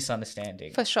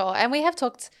misunderstanding. For sure. And we have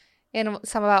talked in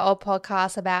some of our old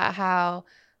podcasts about how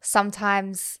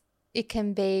sometimes it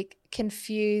can be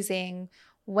confusing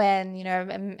when,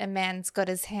 a man's got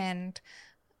his hand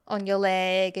on your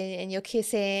leg and you're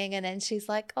kissing, and then she's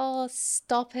like, oh,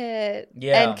 stop it,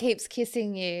 and keeps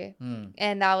kissing you.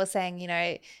 And I was saying,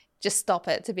 just stop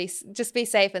it, just be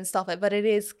safe and stop it. But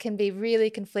can be really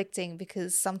conflicting,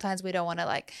 because sometimes we don't want to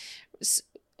like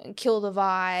kill the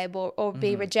vibe or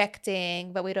be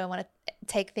rejecting, but we don't want to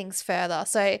take things further.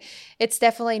 So it's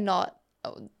definitely not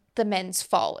the men's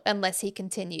fault unless he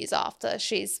continues after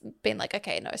she's been like,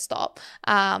 okay, no, stop.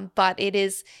 But it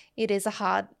is a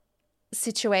hard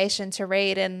situation to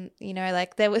read. And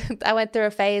like I went through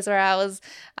a phase where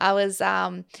I was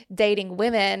dating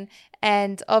women,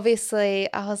 and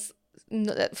obviously I was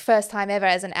first time ever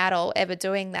as an adult ever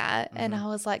doing that. And I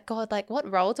was like, God, like what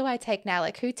role do I take now?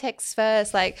 Like who texts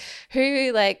first? Like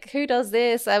who does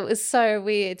this? It was so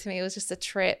weird to me. It was just a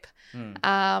trip.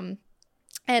 And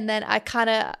then I had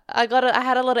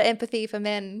a lot of empathy for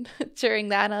men during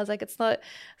that, and I was like, it's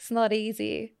not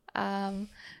easy.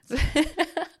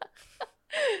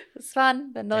 It's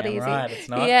fun, but not easy. Right, it's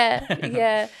not.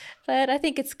 Yeah. But I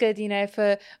think it's good,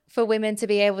 for women to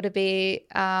be able to be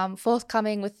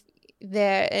forthcoming with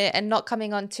and not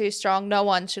coming on too strong. No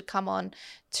one should come on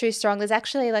too strong. There's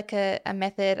actually like a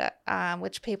method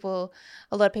which a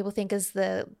lot of people think is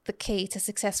the key to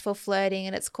successful flirting,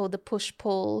 and it's called the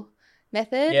push-pull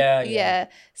method. Yeah.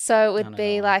 So it would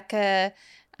be like a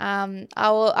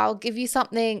I'll give you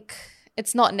something.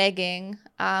 It's not negging,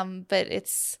 but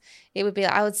it would be,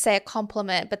 I would say, a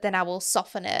compliment, but then I will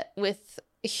soften it with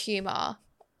humor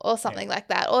or something like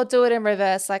that, or do it in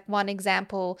reverse. Like one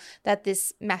example that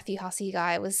this Matthew Hussey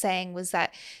guy was saying was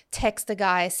that text a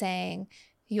guy saying,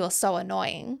 "You're so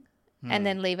annoying," and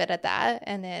then leave it at that,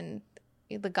 and then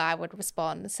the guy would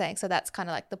respond saying, so that's kind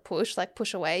of like the push, like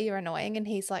push away, you're annoying. And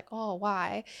he's like, oh,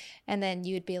 why? And then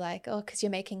you'd be like, oh, because you're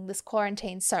making this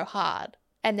quarantine so hard.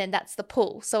 And then that's the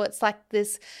pull. So it's like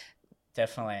this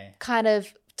definitely kind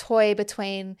of toy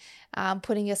between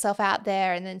putting yourself out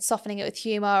there and then softening it with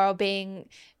humor, or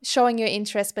showing your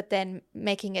interest but then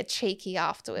making it cheeky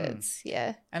afterwards.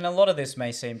 Yeah. And a lot of this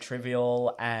may seem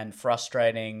trivial and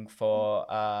frustrating for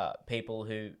people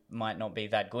who might not be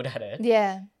that good at it.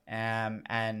 Yeah.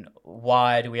 And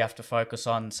why do we have to focus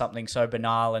on something so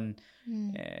banal and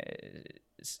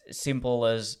simple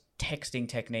as texting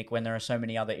technique when there are so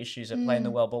many other issues at play in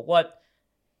the world? But what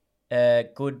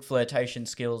good flirtation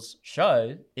skills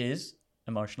show is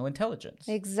emotional intelligence.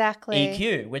 Exactly.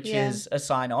 EQ, which is a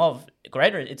sign of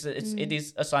it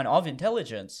is a sign of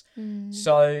intelligence.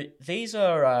 So these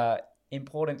are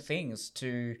important things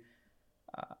to.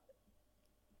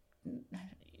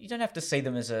 You don't have to see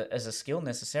them as a skill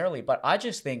necessarily, but I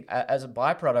just think as a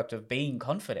byproduct of being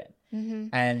confident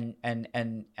and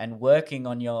working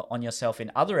on yourself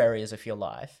in other areas of your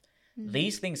life,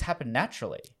 these things happen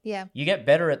naturally. Yeah. You get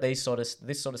better at this sort of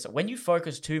stuff. When you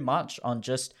focus too much on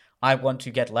just I want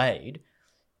to get laid,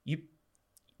 you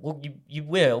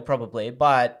will probably,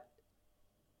 but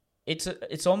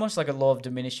it's almost like a law of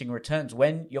diminishing returns.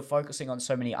 When you're focusing on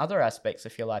so many other aspects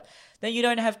of your life, then you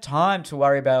don't have time to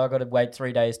worry about, I got to wait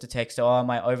 3 days to text, or am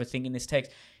I overthinking this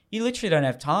text? You literally don't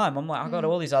have time. I'm like, I got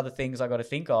all these other things I got to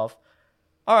think of.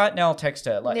 All right, now I'll text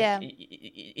her. Like,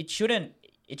 it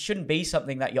shouldn't be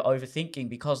something that you're overthinking,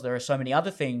 because there are so many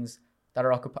other things that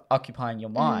are occupying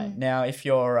your mind. Now, if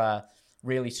you're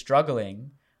really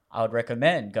struggling, I would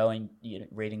recommend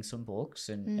reading some books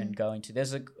and going to.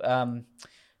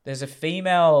 There's a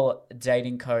female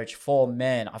dating coach for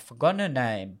men. I've forgotten her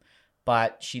name,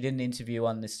 but she did an interview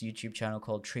on this YouTube channel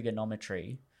called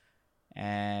Trigonometry,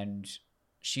 and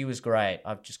she was great.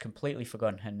 I've just completely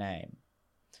forgotten her name,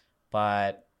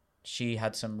 but she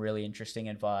had some really interesting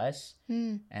advice,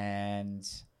 and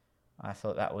I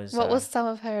thought that was... What was some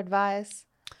of her advice?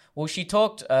 Well, she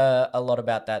talked a lot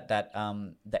about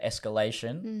the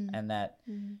escalation, and that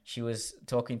she was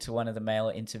talking to one of the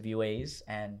male interviewees,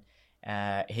 and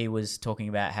he was talking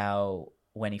about how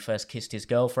when he first kissed his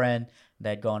girlfriend,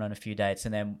 they'd gone on a few dates,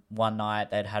 and then one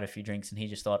night they'd had a few drinks, and he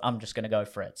just thought, I'm just going to go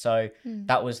for it. So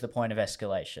that was the point of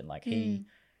escalation. Like he,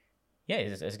 I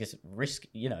guess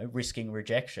risking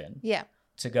rejection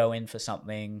to go in for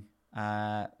something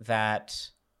that,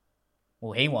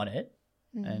 well, he wanted,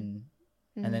 and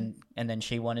then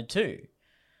she wanted too.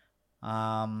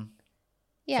 So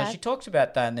she talked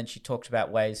about that, and then she talked about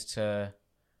ways to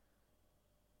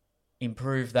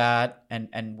improve that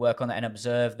and work on that and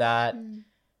observe that.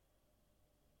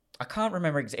 I can't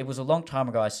remember. It was a long time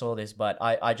ago I saw this, but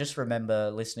I just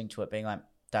remember listening to it being like,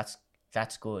 that's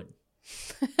good.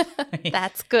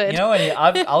 That's good. You know,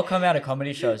 I'll come out of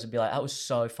comedy shows and be like, that was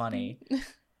so funny.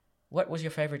 What was your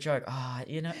favorite joke?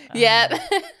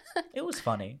 It was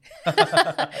funny.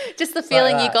 Just the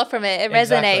feeling you got from it. It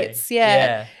resonates.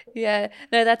 Exactly. Yeah.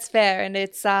 No, that's fair. And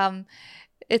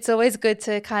it's always good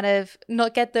to kind of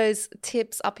not get those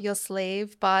tips up your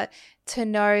sleeve, but to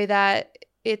know that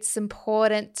it's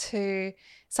important to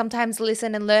sometimes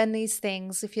listen and learn these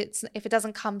things if it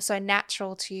doesn't come so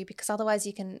natural to you, because otherwise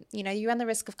you run the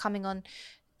risk of coming on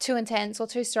too intense or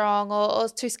too strong or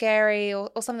too scary or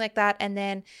something like that. And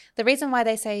then the reason why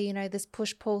they say, this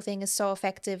push-pull thing is so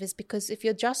effective is because if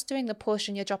you're just doing the push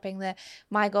and you're dropping the,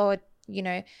 my God,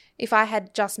 if I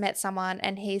had just met someone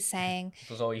and he's saying...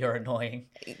 Oh, you're annoying.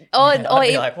 I'd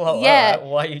be like, well, yeah. All right,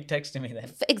 why are you texting me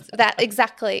then?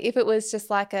 Exactly. If it was just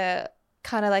like a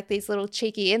kind of like these little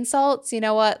cheeky insults,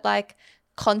 like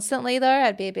constantly though,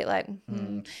 I'd be a bit like,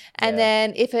 And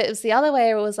then if it was the other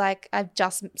way, it was like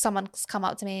someone's come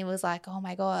up to me and was like, oh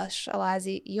my gosh,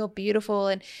 Eliza, you're beautiful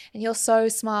and you're so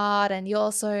smart and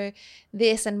you're so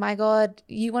this, and my God,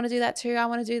 you want to do that too? I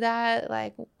want to do that.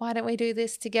 Like, why don't we do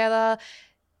this together?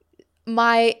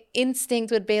 My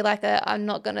instinct would be like I'm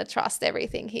not going to trust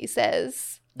everything he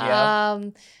says. Yeah.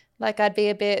 Like I'd be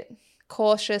a bit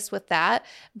cautious with that,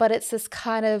 but it's this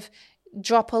kind of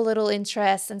drop a little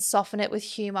interest and soften it with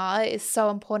humor is so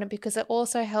important, because it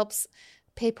also helps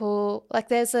people. Like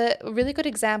there's a really good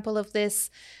example of this,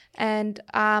 and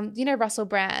Russell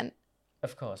Brand,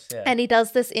 Of course, yeah. And he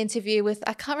does this interview with,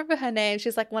 I can't remember her name.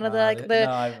 She's like one of the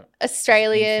no,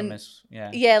 Australian, infamous,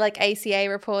 yeah, like ACA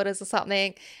reporters or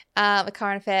something, a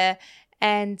current affair.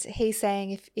 And he's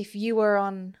saying, if you were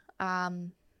on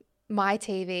my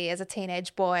TV as a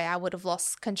teenage boy, I would have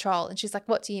lost control. And she's like,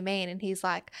 what do you mean? And he's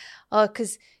like, oh,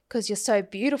 because you're so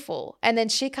beautiful. And then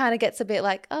she kind of gets a bit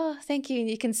like, oh, thank you. And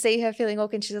you can see her feeling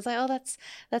awkward. And she's like, oh,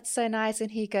 that's so nice. And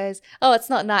he goes, oh, it's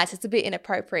not nice. It's a bit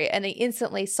inappropriate. And he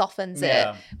instantly softens it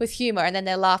with humor. And then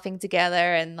they're laughing together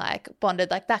and like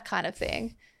bonded, like that kind of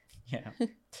thing. Yeah.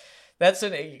 That's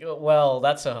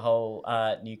a whole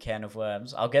new can of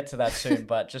worms. I'll get to that soon.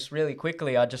 But just really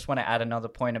quickly, I just want to add another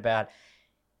point about,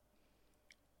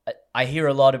 I hear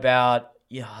a lot about,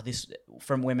 this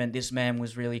from women, this man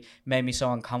was really made me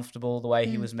so uncomfortable, the way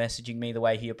he was messaging me, the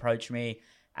way he approached me.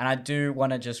 And I do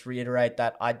want to just reiterate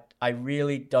that I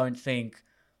really don't think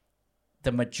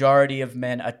the majority of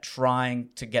men are trying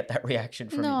to get that reaction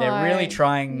from you. They're really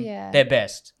trying their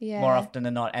best more often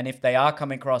than not. And if they are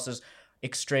coming across as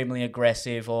extremely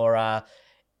aggressive or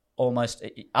almost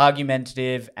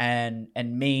argumentative and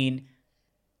mean,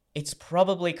 it's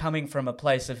probably coming from a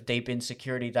place of deep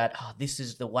insecurity that, this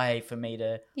is the way for me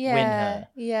to win her.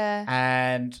 Yeah.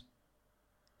 And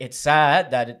it's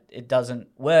sad that it doesn't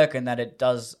work and that it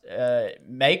does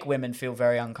make women feel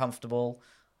very uncomfortable.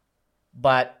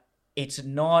 But it's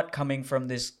not coming from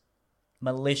this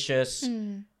malicious,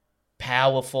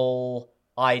 powerful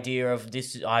idea of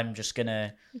this, I'm just going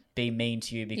to be mean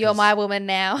to you because you're my woman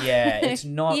now. Yeah, it's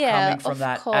not coming from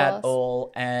that at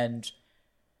all. And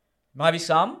might be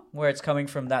some where it's coming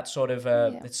from that sort of,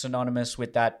 it's synonymous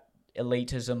with that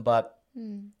elitism, but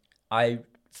I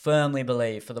firmly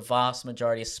believe for the vast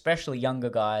majority, especially younger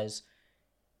guys,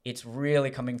 it's really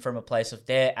coming from a place of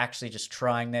they're actually just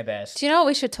trying their best. Do you know what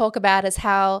we should talk about is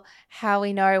how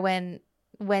we know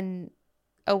when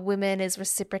a woman is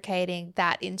reciprocating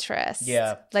that interest?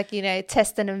 Yeah. Like,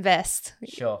 test and invest.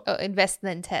 Sure. Or invest and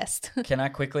then test. Can I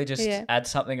quickly just add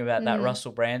something about that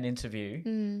Russell Brand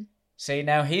interview? See,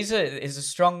 now he's a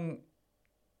strong...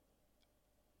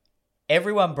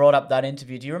 Everyone brought up that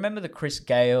interview. Do you remember the Chris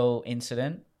Gayle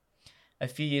incident? A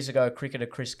few years ago, cricketer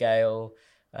Chris Gayle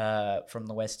from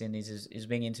the West Indies is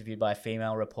being interviewed by a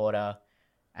female reporter,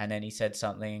 and then he said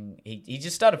something. He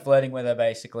just started flirting with her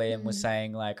basically and was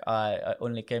saying like, I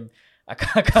only came... I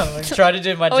can't try to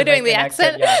do my Are we doing the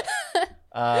accent?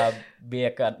 Yeah.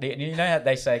 Beer can. You know how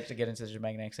they say to get into the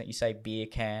Jamaican accent, you say beer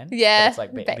can? Yeah. It's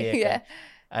like beer can.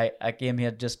 I came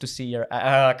here just to see your...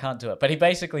 I can't do it. But he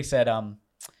basically said, and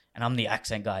I'm the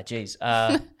accent guy, jeez.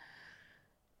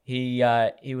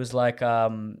 He was like,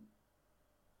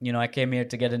 I came here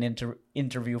to get an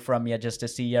interview from you just to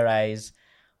see your eyes.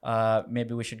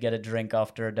 Maybe we should get a drink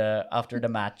after the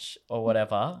match or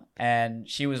whatever. And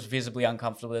she was visibly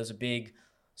uncomfortable. There was a big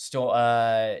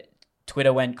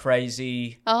Twitter went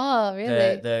crazy. Oh,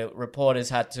 really? The reporters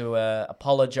had to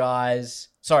apologize.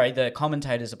 Sorry, the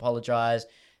commentators apologized.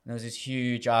 And there was this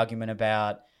huge argument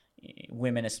about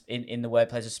women in the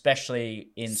workplace, especially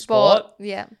in sport.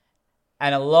 Yeah.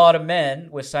 And a lot of men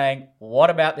were saying,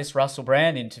 what about this Russell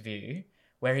Brand interview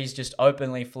where he's just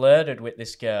openly flirted with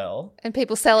this girl? And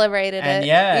people celebrated it. And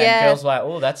and girls were like,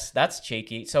 oh, that's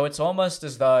cheeky. So it's almost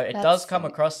as though it does come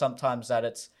across sometimes that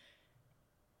it's,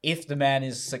 if the man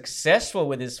is successful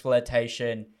with his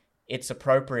flirtation, it's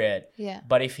appropriate. Yeah.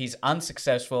 But if he's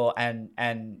unsuccessful and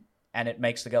it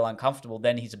makes the girl uncomfortable,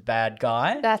 then he's a bad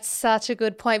guy. That's such a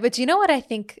good point. But do you know what I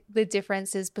think the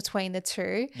difference is between the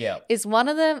two? Yeah. Is one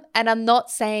of them, and I'm not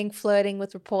saying flirting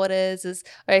with reporters is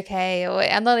okay, or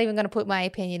I'm not even going to put my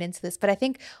opinion into this, but I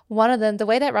think one of them, the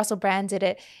way that Russell Brand did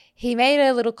it, he made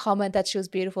a little comment that she was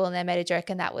beautiful and they made a joke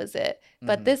and that was it.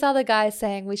 But this other guy is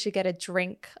saying we should get a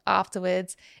drink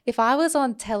afterwards. If I was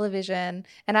on television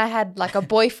and I had like a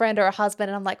boyfriend or a husband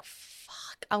and I'm like,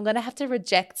 I'm going to have to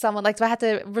reject someone. Like, do I have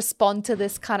to respond to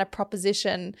this kind of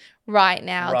proposition right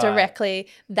now directly?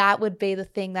 That would be the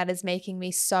thing that is making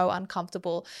me so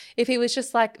uncomfortable. If he was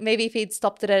just like, maybe if he'd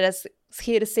stopped it as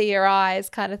here to see your eyes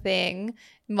kind of thing,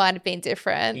 might have been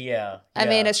different. Yeah. I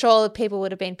mean, sure, people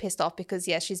would have been pissed off because,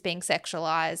 she's being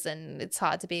sexualized and it's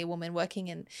hard to be a woman working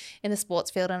in the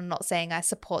sports field. And I'm not saying I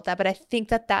support that, but I think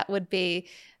that would be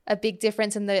a big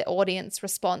difference in the audience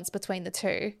response between the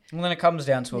two. Well, then it comes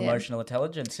down to emotional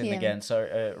intelligence again.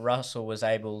 So Russell was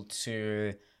able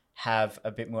to have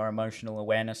a bit more emotional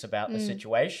awareness about the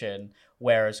situation,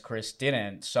 whereas Chris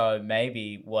didn't. So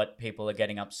maybe what people are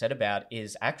getting upset about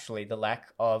is actually the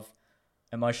lack of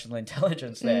emotional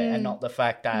intelligence there and not the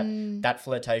fact that that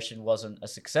flirtation wasn't a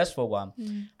successful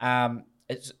one.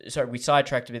 Sorry, we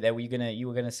sidetracked a bit there. You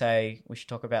were gonna say we should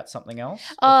talk about something else?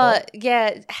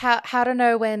 Yeah. How to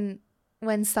know when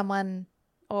someone,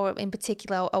 or in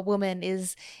particular a woman,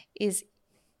 is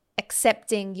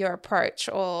accepting your approach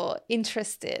or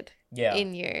interested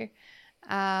in you.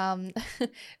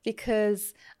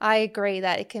 Because I agree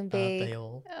that it can be. Aren't they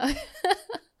all?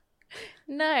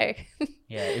 No.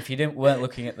 Yeah, if you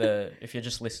if you're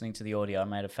just listening to the audio, I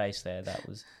made a face there. That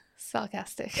was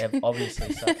sarcastic. Yeah,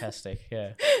 obviously sarcastic.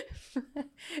 Yeah.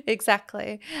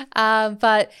 Exactly.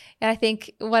 But I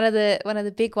think one of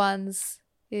the big ones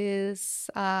is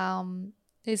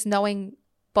knowing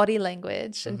body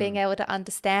language and being able to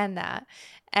understand that.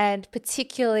 And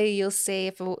particularly, you'll see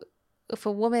if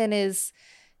a woman is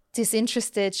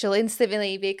disinterested, she'll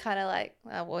instantly be kind of like,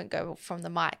 I won't go from the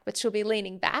mic, but she'll be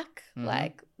leaning back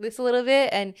like this a little bit,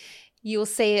 and you'll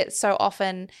see it so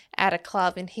often at a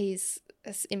club, and he's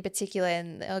in particular,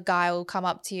 and a guy will come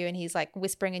up to you and he's like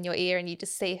whispering in your ear, and you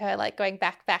just see her like going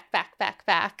back,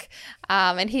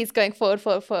 and he's going forward.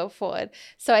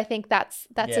 So I think that's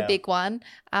a big one.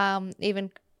 Even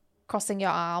crossing your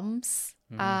arms,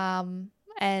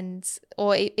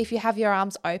 or if you have your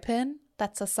arms open,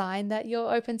 that's a sign that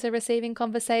you're open to receiving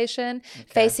conversation.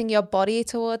 Facing your body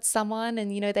towards someone,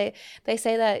 and they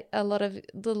say that a lot of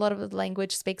the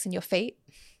language speaks in your feet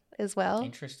as well.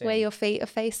 Interesting. Where your feet are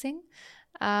facing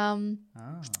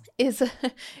is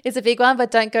a big one,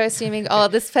 but don't go assuming,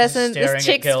 this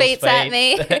chick's feet's at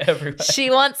me.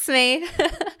 She wants me.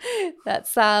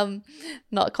 That's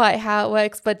not quite how it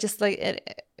works, but just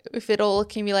like if it all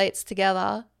accumulates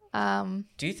together.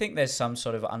 Do you think there's some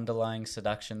sort of underlying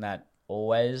seduction that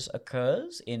always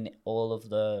occurs in all of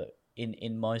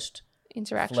in most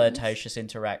flirtatious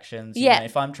interactions? Yeah.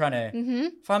 If I'm trying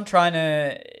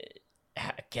to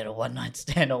get a one night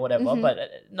stand or whatever, but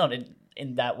not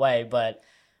in that way, but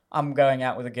I'm going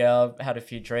out with a girl, had a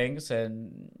few drinks,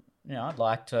 and I'd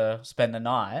like to spend the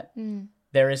night.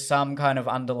 There is some kind of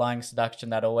underlying seduction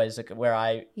that always, where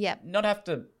I not have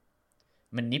to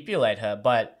manipulate her,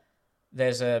 but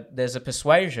there's a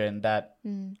persuasion that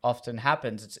often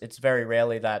happens. It's very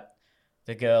rarely that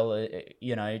the girl,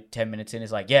 10 minutes in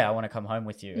is like, yeah, I want to come home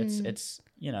with you. It's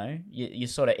you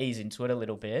sort of ease into it a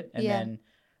little bit,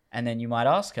 and then you might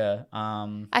ask her.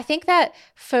 I think that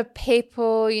for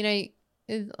people,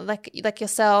 like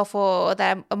yourself, or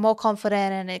that are more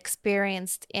confident and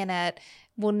experienced in it,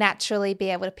 will naturally be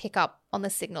able to pick up on the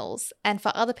signals. And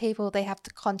for other people, they have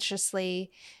to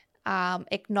consciously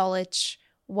acknowledge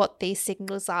what these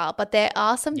signals are. But there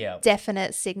are some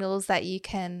definite signals that you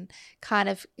can kind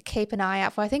of keep an eye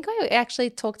out for. I think I actually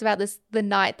talked about this the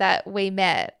night that we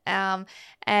met. And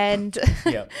and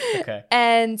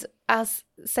I was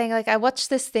saying, like, I watched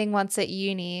this thing once at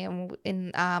uni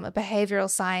in a behavioral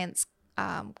science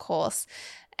course,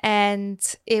 and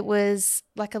it was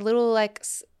like a little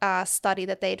study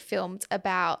that they'd filmed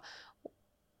about.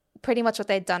 Pretty much what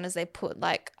they'd done is they put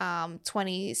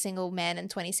 20 single men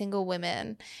and 20 single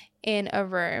women in a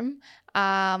room,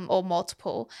 or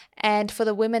multiple. And for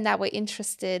the women that were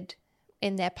interested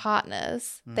in their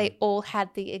partners, they all had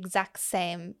the exact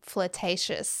same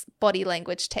flirtatious body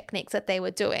language techniques that they were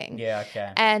doing. Yeah,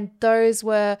 okay. And those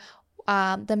were,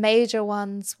 the major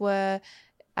ones were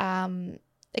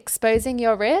exposing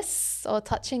your wrists or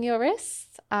touching your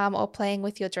wrists, or playing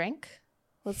with your drink.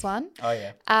 Was one. Oh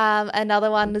yeah.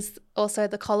 Another one was also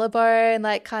the collarbone,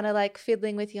 kind of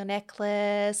fiddling with your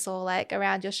necklace or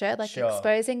around your shirt,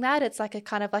 exposing that. It's a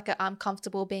kind of I'm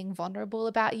comfortable being vulnerable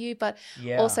about you, but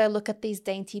also look at these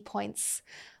dainty points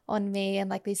on me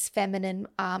and these feminine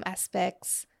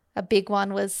aspects. A big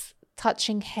one was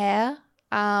touching hair,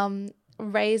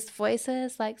 raised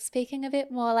voices, speaking a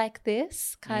bit more like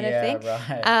this kind of thing.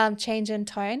 Right. Change in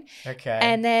tone. Okay.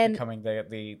 And then becoming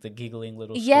the giggling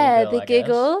little schoolgirl, the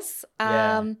giggles.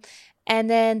 And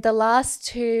then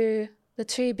the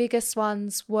two biggest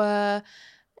ones were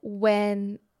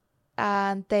when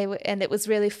they were, and it was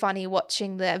really funny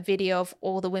watching the video of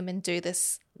all the women do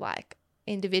this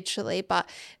individually, but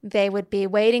they would be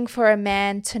waiting for a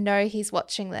man to know he's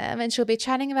watching them, and she'll be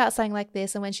chatting about something like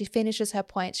this, and when she finishes her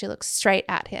point, she looks straight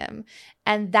at him,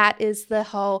 and that is the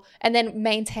whole, and then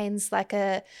maintains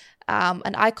an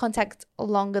eye contact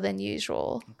longer than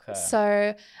usual. Okay.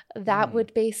 So that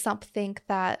would be something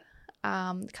that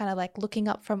kind of looking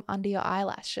up from under your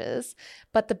eyelashes.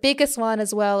 But the biggest one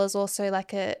as well is also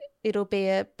it'll be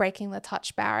a breaking the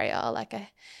touch barrier,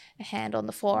 a hand on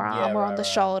the forearm or on the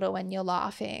shoulder when you're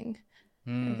laughing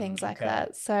and things like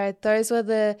that. So those were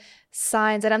the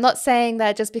signs. And I'm not saying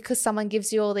that just because someone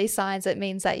gives you all these signs, it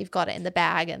means that you've got it in the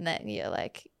bag and that you're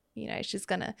she's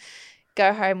going to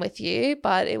go home with you.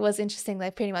 But it was interesting.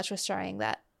 They pretty much were showing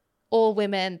that all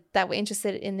women that were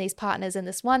interested in these partners in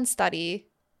this one study,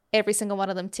 every single one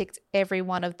of them ticked every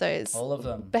one of those All of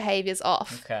them. behaviors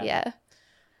off. Okay. Yeah.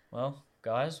 Well,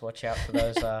 guys, watch out for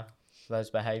those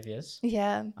behaviors.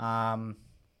 Yeah. I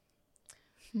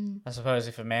suppose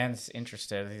if a man's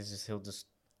interested, he'll just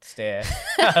stare.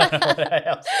 I don't know what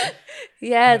else.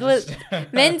 Yeah,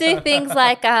 men do things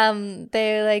like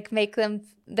they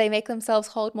make themselves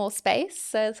hold more space.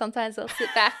 So sometimes they'll sit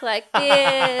back like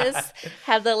this,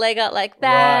 have the leg out like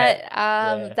that.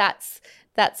 Right. Yeah.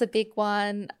 That's a big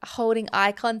one. Holding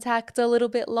eye contact a little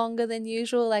bit longer than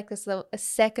usual, like there's a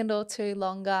second or two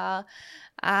longer.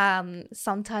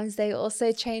 Sometimes they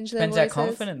also change their Depends voices. how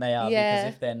confident they are. Yeah.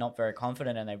 Because if they're not very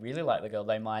confident and they really like the girl,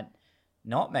 they might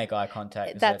not make eye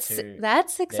contact. That's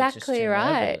exactly too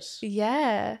right. nervous.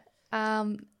 Yeah.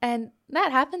 And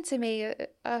that happened to me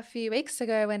a few weeks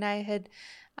ago when I had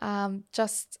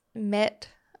just met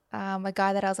a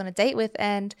guy that I was on a date with,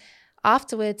 and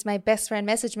afterwards my best friend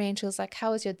messaged me and she was like,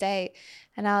 "How was your date?"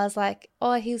 And I was like,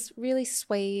 "Oh, he's really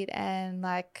sweet," and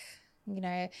like, you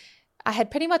know, I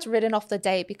had pretty much written off the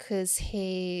date because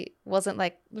he wasn't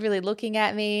like really looking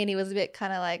at me and he was a bit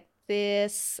kind of like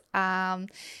this and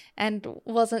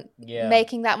wasn't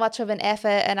making that much of an effort.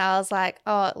 And I was like,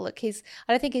 oh, look, I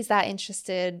don't think he's that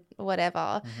interested,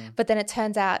 whatever. But then it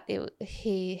turns out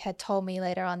he had told me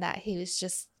later on that he was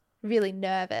just really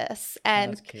nervous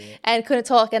and couldn't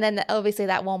talk. And then obviously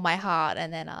that warmed my heart.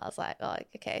 And then I was like, oh,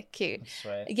 okay, cute.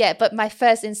 Yeah, but my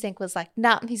first instinct was like,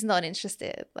 nah, he's not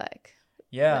interested. Like,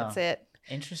 yeah, that's it.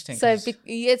 Interesting. So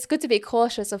it's good to be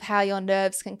cautious of how your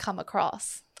nerves can come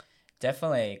across.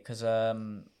 Definitely, because a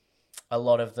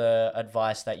lot of the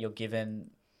advice that you're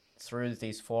given through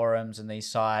these forums and these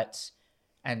sites,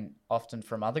 and often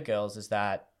from other girls, is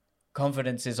that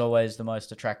confidence is always the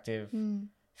most attractive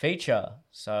feature.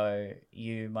 So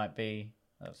you might be...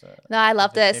 No, I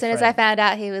loved it. As soon as I found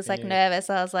out he was like nervous,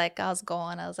 I was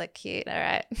gone. I was like, cute. All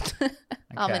right.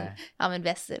 Okay. I'm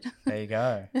invested. There you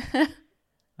go.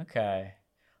 Okay.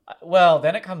 Well,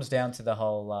 then it comes down to the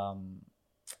whole...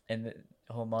 and the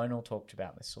Hormonal talked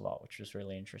about this a lot, which was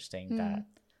really interesting, that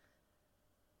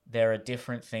there are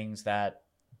different things that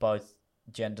both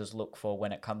genders look for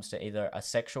when it comes to either a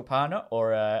sexual partner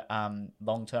or a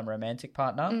long-term romantic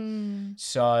partner.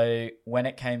 So when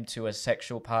it came to a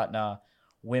sexual partner,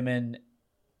 women,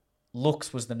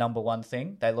 looks was the number one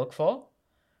thing they look for,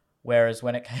 whereas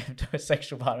when it came to a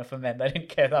sexual partner for men, they didn't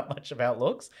care that much about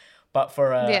looks. But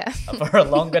for a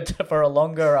longer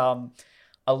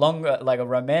like a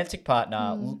romantic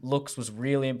partner, looks was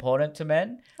really important to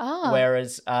men.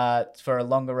 Whereas for a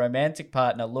longer romantic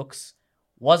partner, looks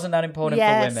wasn't that important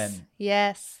for women.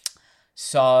 Yes.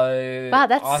 So wow,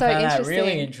 that's I so found interesting. that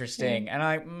really interesting. And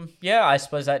I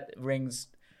suppose that rings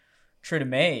true to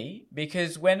me,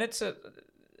 because when it's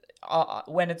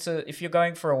if you're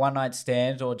going for a one night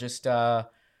stand or just a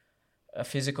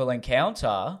physical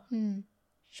encounter,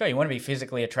 sure, you want to be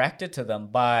physically attracted to them,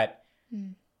 but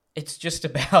it's just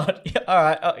about, all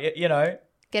right,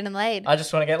 getting laid. I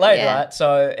just want to get laid, right?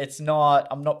 So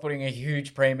I'm not putting a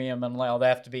huge premium on, like, they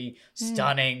have to be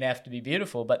stunning, they have to be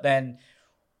beautiful. But then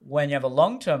when you have a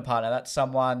long-term partner, that's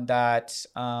someone that,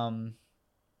 I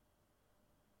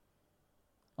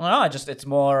don't know, it's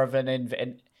more of an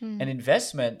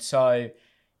investment. So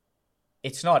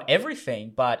it's not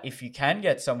everything, but if you can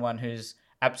get someone who's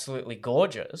absolutely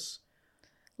gorgeous,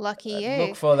 lucky you.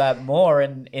 Look for that more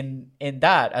in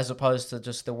that, as opposed to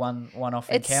just the one-off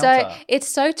encounter. It's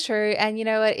so true, and you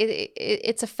know what?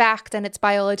 It's a fact and it's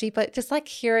biology. But just like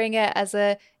hearing it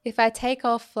if I take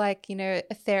off like a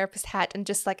therapist hat and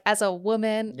just like as a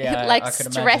woman, it like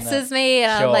stresses me,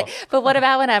 and I'm like, but what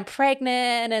about when I'm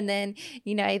pregnant and then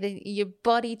your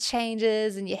body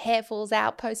changes and your hair falls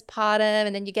out postpartum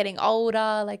and then you're getting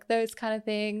older, like those kind of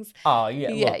things. Oh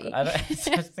yeah. Look, I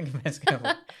just think it's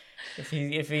gonna. If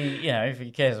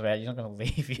he cares about you, he's not going to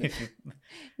leave you.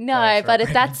 No, but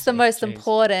if that's the most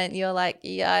important, you're like,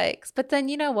 yikes. But then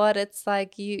you know what? It's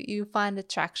like you find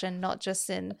attraction not just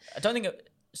in... I don't think it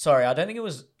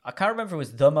was... I can't remember if it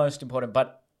was the most important,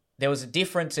 but there was a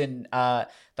difference in...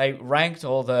 they ranked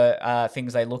all the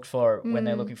things they looked for when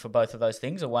they're looking for both of those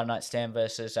things, a one-night stand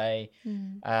versus a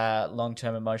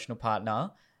long-term emotional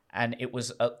partner. And it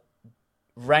was...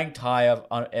 ranked higher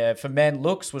for men.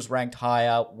 Looks was ranked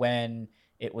higher when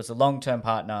it was a long-term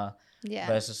partner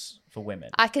versus for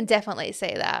women. I can definitely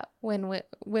see that when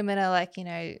women are like,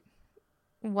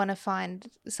 want to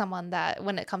find someone that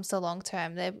when it comes to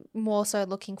long-term, they're more so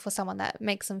looking for someone that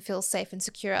makes them feel safe and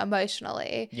secure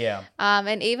emotionally. Yeah.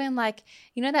 And even like,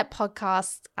 that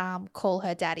podcast, Call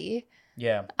Her Daddy.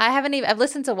 Yeah. I've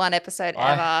listened to one episode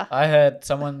ever. I heard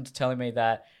someone telling me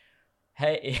that,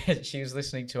 hey, she was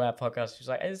listening to our podcast. She was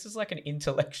like, hey, this is like an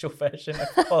intellectual version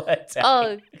of Paulette Day.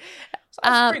 Oh,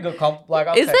 That's pretty good comp. Like,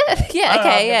 I'll is take it? that. Yeah, I don't know, okay,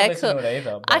 I've never yeah, listened cool. to it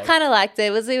either, I but- kind of liked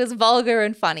it. It was vulgar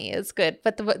and funny. It's good.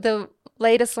 But the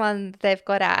latest one they've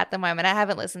got out at the moment, I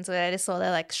haven't listened to it. I just saw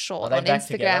they're like Are short they on back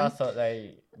together? I Instagram. thought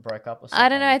they broke up or something. I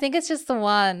don't know. I think it's just the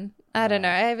one. I don't know.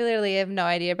 Right. I literally have no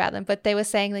idea about them. But they were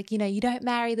saying like, you don't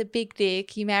marry the big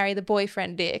dick. You marry the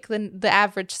boyfriend dick, the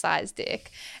average size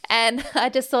dick. And I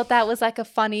just thought that was like a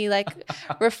funny like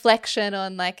reflection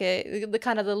on like the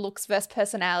kind of the looks versus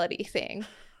personality thing.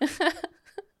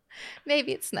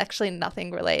 Maybe it's actually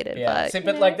nothing related. Yeah. But, See, you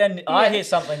but know, like then I yeah. hear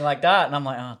something like that and I'm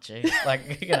like, oh, geez.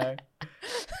 Like,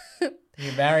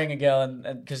 you're marrying a girl and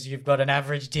because you've got an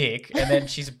average dick and then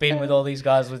she's been with all these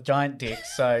guys with giant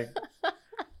dicks. So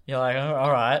you're like, oh,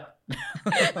 all right.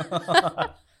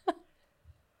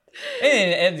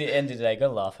 And at the end of the day, got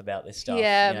to laugh about this stuff.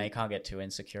 Yeah. You can't get too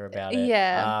insecure about it.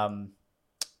 Yeah.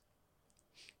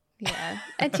 Yeah.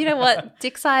 And do you know what?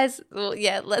 Dick size, well,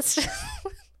 yeah, let's just,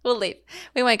 we'll leave.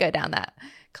 We won't go down that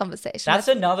conversation. That's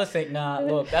another thing. Nah,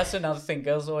 look, that's another thing.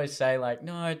 Girls always say like,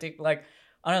 no, dick, like,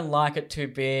 I don't like it too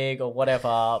big or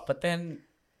whatever. But then,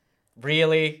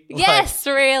 really? Like, Yes,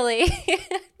 really.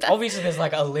 obviously, there's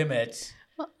like a limit.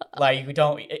 Like, you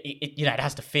don't, it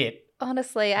has to fit.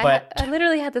 Honestly, But- I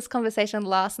literally had this conversation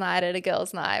last night at a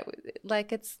girls' night.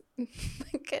 Like it's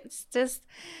just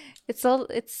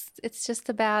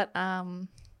about The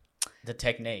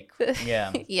technique.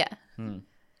 Yeah. yeah. Hmm.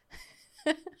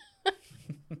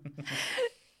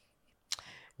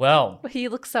 Well, You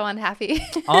look so unhappy.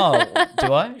 oh,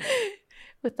 do I?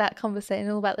 With that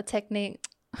conversation all about the technique.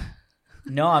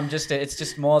 No, it's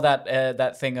just more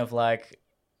that thing of like,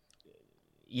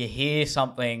 you hear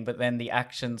something, but then the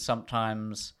action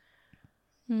sometimes,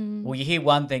 well, you hear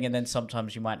one thing and then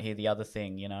sometimes you might hear the other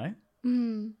thing,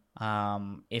 Mm.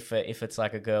 If it's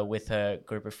like a girl with her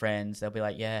group of friends, they'll be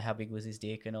like, yeah, how big was his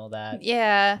dick and all that.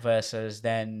 Yeah. Versus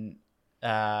then,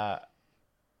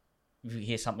 you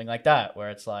hear something like that where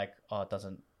it's like, oh, it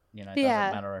doesn't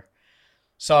matter.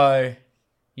 So,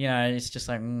 it's just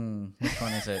like, which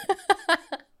one is it?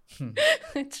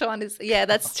 Which one is? Yeah,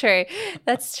 that's true.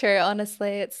 That's true.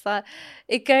 Honestly, it's like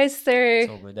it goes through.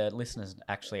 It's all good. The listeners,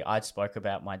 actually, I spoke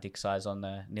about my dick size on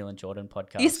the Neil and Jordan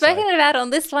podcast. You've spoken about it on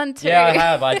this one too. Yeah, I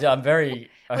have. I'm very.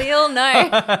 We all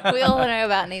know. We all know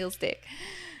about Neil's dick.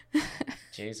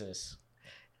 Jesus.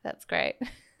 That's great.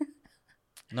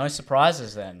 No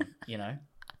surprises then,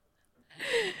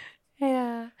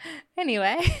 Yeah.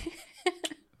 Anyway.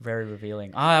 Very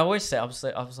revealing. I always say, I was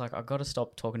like, I've got to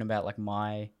stop talking about like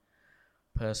my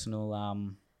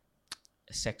personal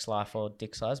sex life or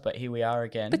dick size, but here we are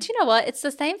again. But you know what? It's the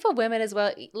same for women as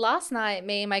well. Last night,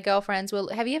 me and my girlfriends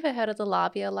have you ever heard of the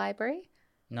Labia Library?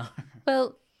 No.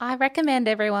 Well, I recommend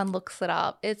everyone looks it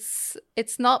up. It's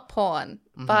not porn,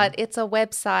 but it's a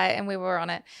website and we were on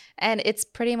it. And it's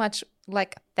pretty much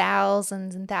like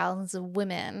thousands and thousands of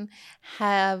women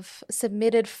have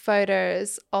submitted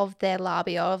photos of their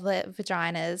labia, of their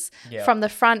vaginas from the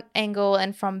front angle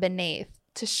and from beneath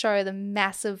to show the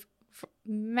massive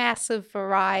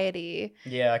variety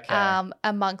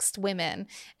amongst women,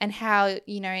 and how,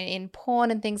 in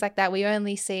porn and things like that, we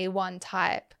only see one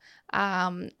type.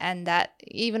 And that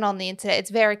even on the internet, it's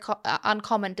very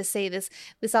uncommon to see this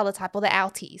other type, or the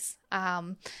outies.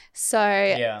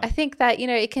 I think that,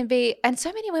 it can be, and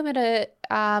so many women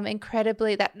are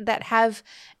incredibly, that have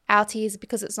outies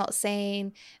because it's not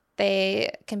seen. They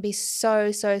can be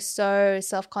so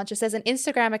self-conscious. There's an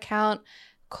Instagram account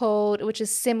which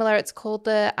is similar. It's called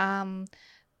the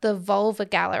Vulva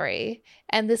Gallery,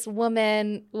 and this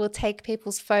woman will take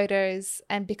people's photos,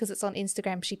 and because it's on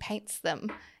Instagram, she paints them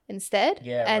instead,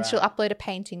 and she'll upload a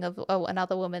painting of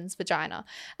another woman's vagina,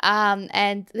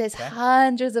 and there's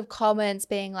hundreds of comments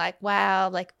being like, wow,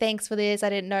 like, thanks for this, I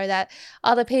didn't know that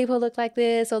other people look like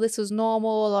this, or this was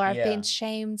normal, or I've been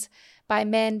shamed by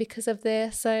men because of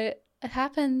this. So it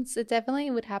happens. It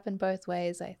definitely would happen both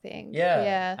ways, I think.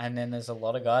 Yeah. And then there's a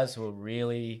lot of guys who are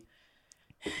really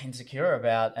insecure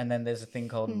about, and then there's a thing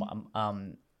called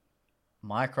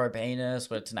micropenis,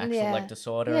 where it's an actual like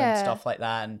disorder and stuff like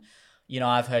that. And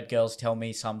I've heard girls tell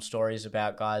me some stories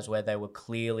about guys where they were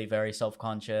clearly very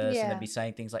self-conscious, and they'd be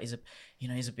saying things like, is it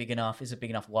big enough? Is it big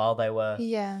enough while they were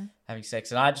having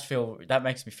sex? And I just feel, that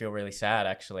makes me feel really sad,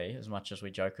 actually, as much as we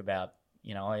joke about,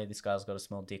 oh, yeah, this guy's got a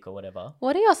small dick or whatever.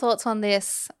 What are your thoughts on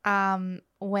this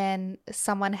when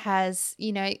someone has,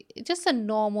 just a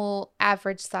normal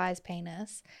average size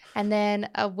penis, and then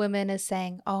a woman is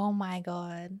saying, oh my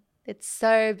God, it's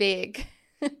so big?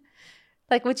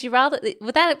 Like, would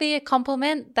that be a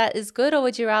compliment that is good, or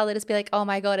would you rather just be like, oh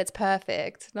my God, it's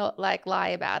perfect, not like lie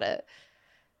about it?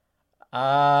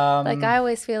 Like, I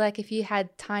always feel like if you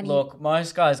had tiny... Look,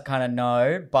 most guys kind of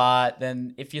know, but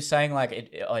then if you're saying like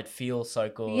it feels so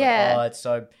good, Yeah. oh,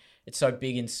 it's so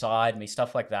big inside me,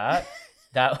 stuff like that.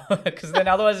 That because then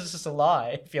otherwise it's just a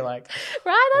lie. If you're like,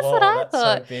 right, that's what I that's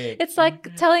thought. so big. It's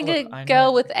like telling Look, a I girl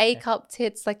know. with A cup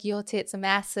tits like your tits are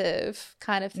massive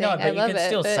kind of thing. No, but I you love can it,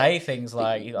 still but say things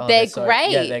like, oh, they're so,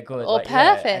 great yeah, they're good, or like,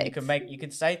 yeah, and perfect. you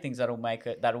can say things that'll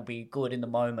be good in the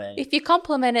moment. If you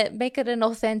compliment it, make it an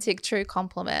authentic, true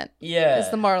compliment. Yeah, is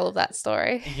the moral of that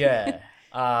story. Yeah.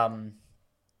 I'm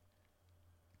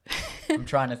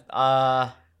trying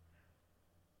to.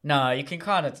 No, you can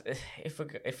kind of if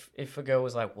a girl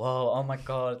was like, "Whoa, oh my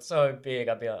God, it's so big,"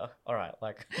 I'd be like, "All right,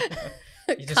 like,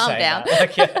 you just Calm say down.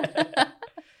 that." Like,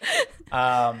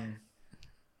 yeah.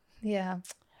 Yeah.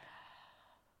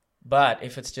 But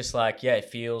if it's just like, yeah, it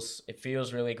feels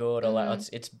really good, or like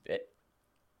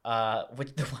Mm-hmm.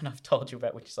 with the one I've told you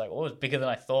about, which is like, oh, it's bigger than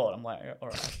I thought. I'm like, all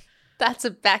right. That's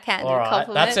a backhanded All right,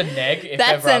 compliment. that's a neg. If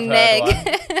That's ever a I've heard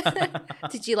neg. one.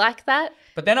 Did you like that?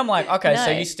 But then I'm like, okay, so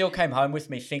No. you still came home with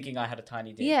me thinking I had a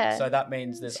tiny dick. Yeah. So that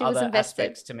means there's She was other invested.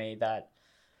 aspects to me that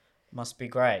must be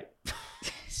great.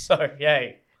 So,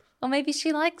 yay. Or maybe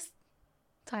she likes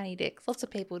tiny dicks. Lots of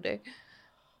people do.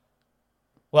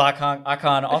 Well, I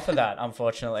can't offer that,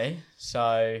 unfortunately.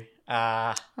 So,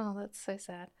 Oh, that's so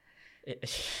sad.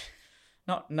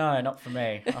 not for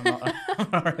me. I'm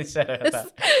not really sad about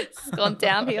that. It's gone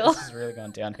downhill. This has really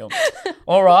gone downhill.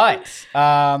 All right.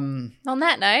 On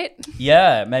that note,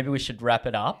 Yeah, maybe we should wrap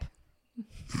it up.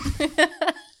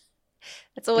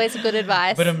 it's always good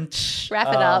advice. But Wrap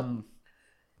it up.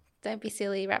 Don't be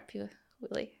silly. Wrap your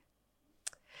willy.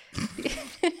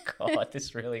 God,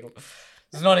 this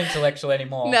is not intellectual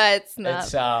anymore. No, it's not.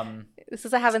 It's This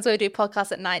is what happens when we do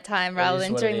podcasts at nighttime rather is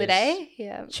than what during it the is. day.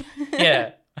 Yeah.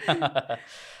 yeah.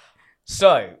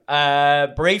 So,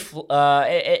 brief.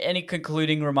 Any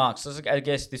concluding remarks? I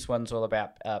guess this one's all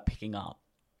about picking up.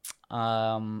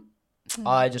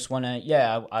 I just want to.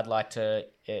 Yeah, I'd like to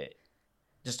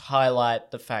just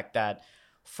highlight the fact that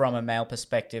from a male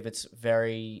perspective, it's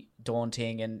very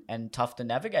daunting and tough to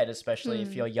navigate, especially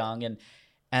if you're young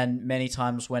and many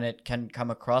times when it can come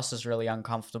across as really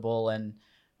uncomfortable and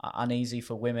uneasy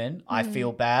for women, I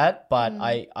feel bad. But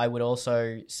I would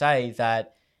also say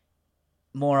that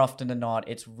more often than not,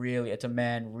 it's a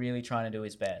man really trying to do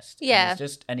his best. Yeah.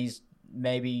 And he's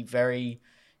maybe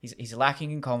he's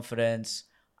lacking in confidence.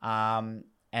 And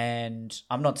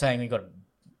I'm not saying we got to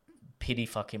pity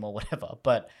fuck him or whatever,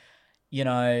 but you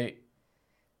know,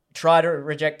 try to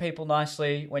reject people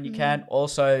nicely when you can.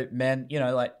 Also, men,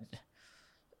 like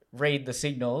read the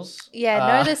signals.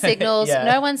 Yeah, know the signals. yeah.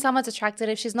 Know when someone's attracted.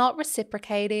 If she's not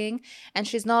reciprocating and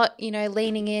she's not,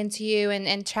 leaning into you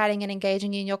and chatting and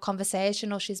engaging in your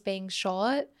conversation, or she's being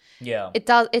short, Yeah.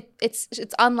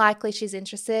 it's unlikely she's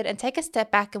interested. And take a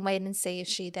step back and wait and see if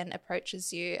she then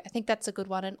approaches you. I think that's a good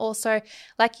one. And also,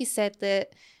 like you said,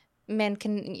 that men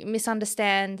can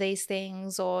misunderstand these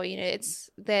things, or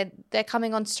they're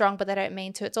coming on strong but they don't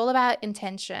mean to. It's all about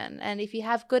intention, and if you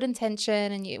have good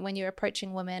intention and when you're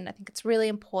approaching women, I think it's really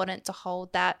important to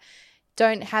hold that.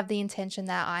 Don't have the intention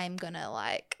that I'm gonna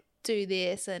like do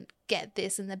this and get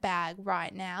this in the bag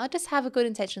right now. Just have a good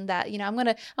intention that I'm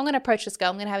gonna approach this girl,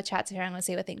 I'm gonna have a chat to her, I'm gonna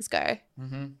see where things go.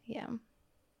 Yeah.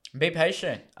 Be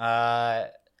patient.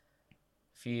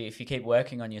 If you keep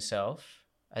working on yourself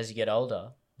as you get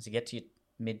older, as you get to your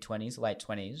mid-20s, late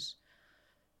 20s,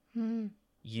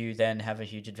 you then have a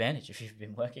huge advantage if you've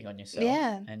been working on yourself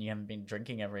and you haven't been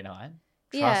drinking every night.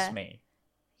 Trust me.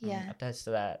 Yeah. Attest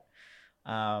to that.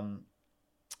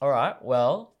 All right.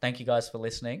 Well, thank you guys for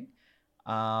listening.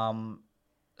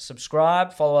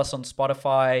 Subscribe, follow us on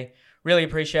Spotify. Really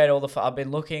appreciate all I've been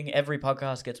looking. Every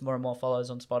podcast gets more and more follows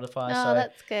on Spotify. Oh, so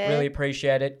that's good. really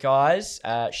appreciate it, guys.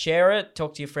 Share it.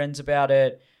 Talk to your friends about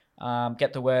it.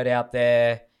 Get the word out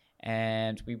there.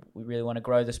 And we really want to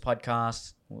grow this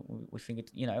podcast. We think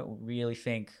we really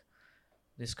think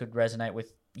this could resonate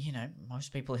with,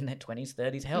 most people in their 20s,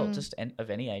 30s, hell, just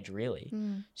of any age, really.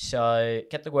 So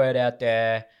get the word out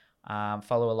there.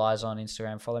 Follow Eliza on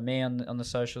Instagram. Follow me on the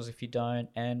socials if you don't.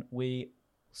 And we'll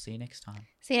see you next time.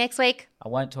 See you next week. I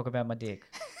won't talk about my dick.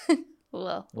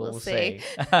 We'll We'll see.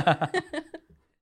 see.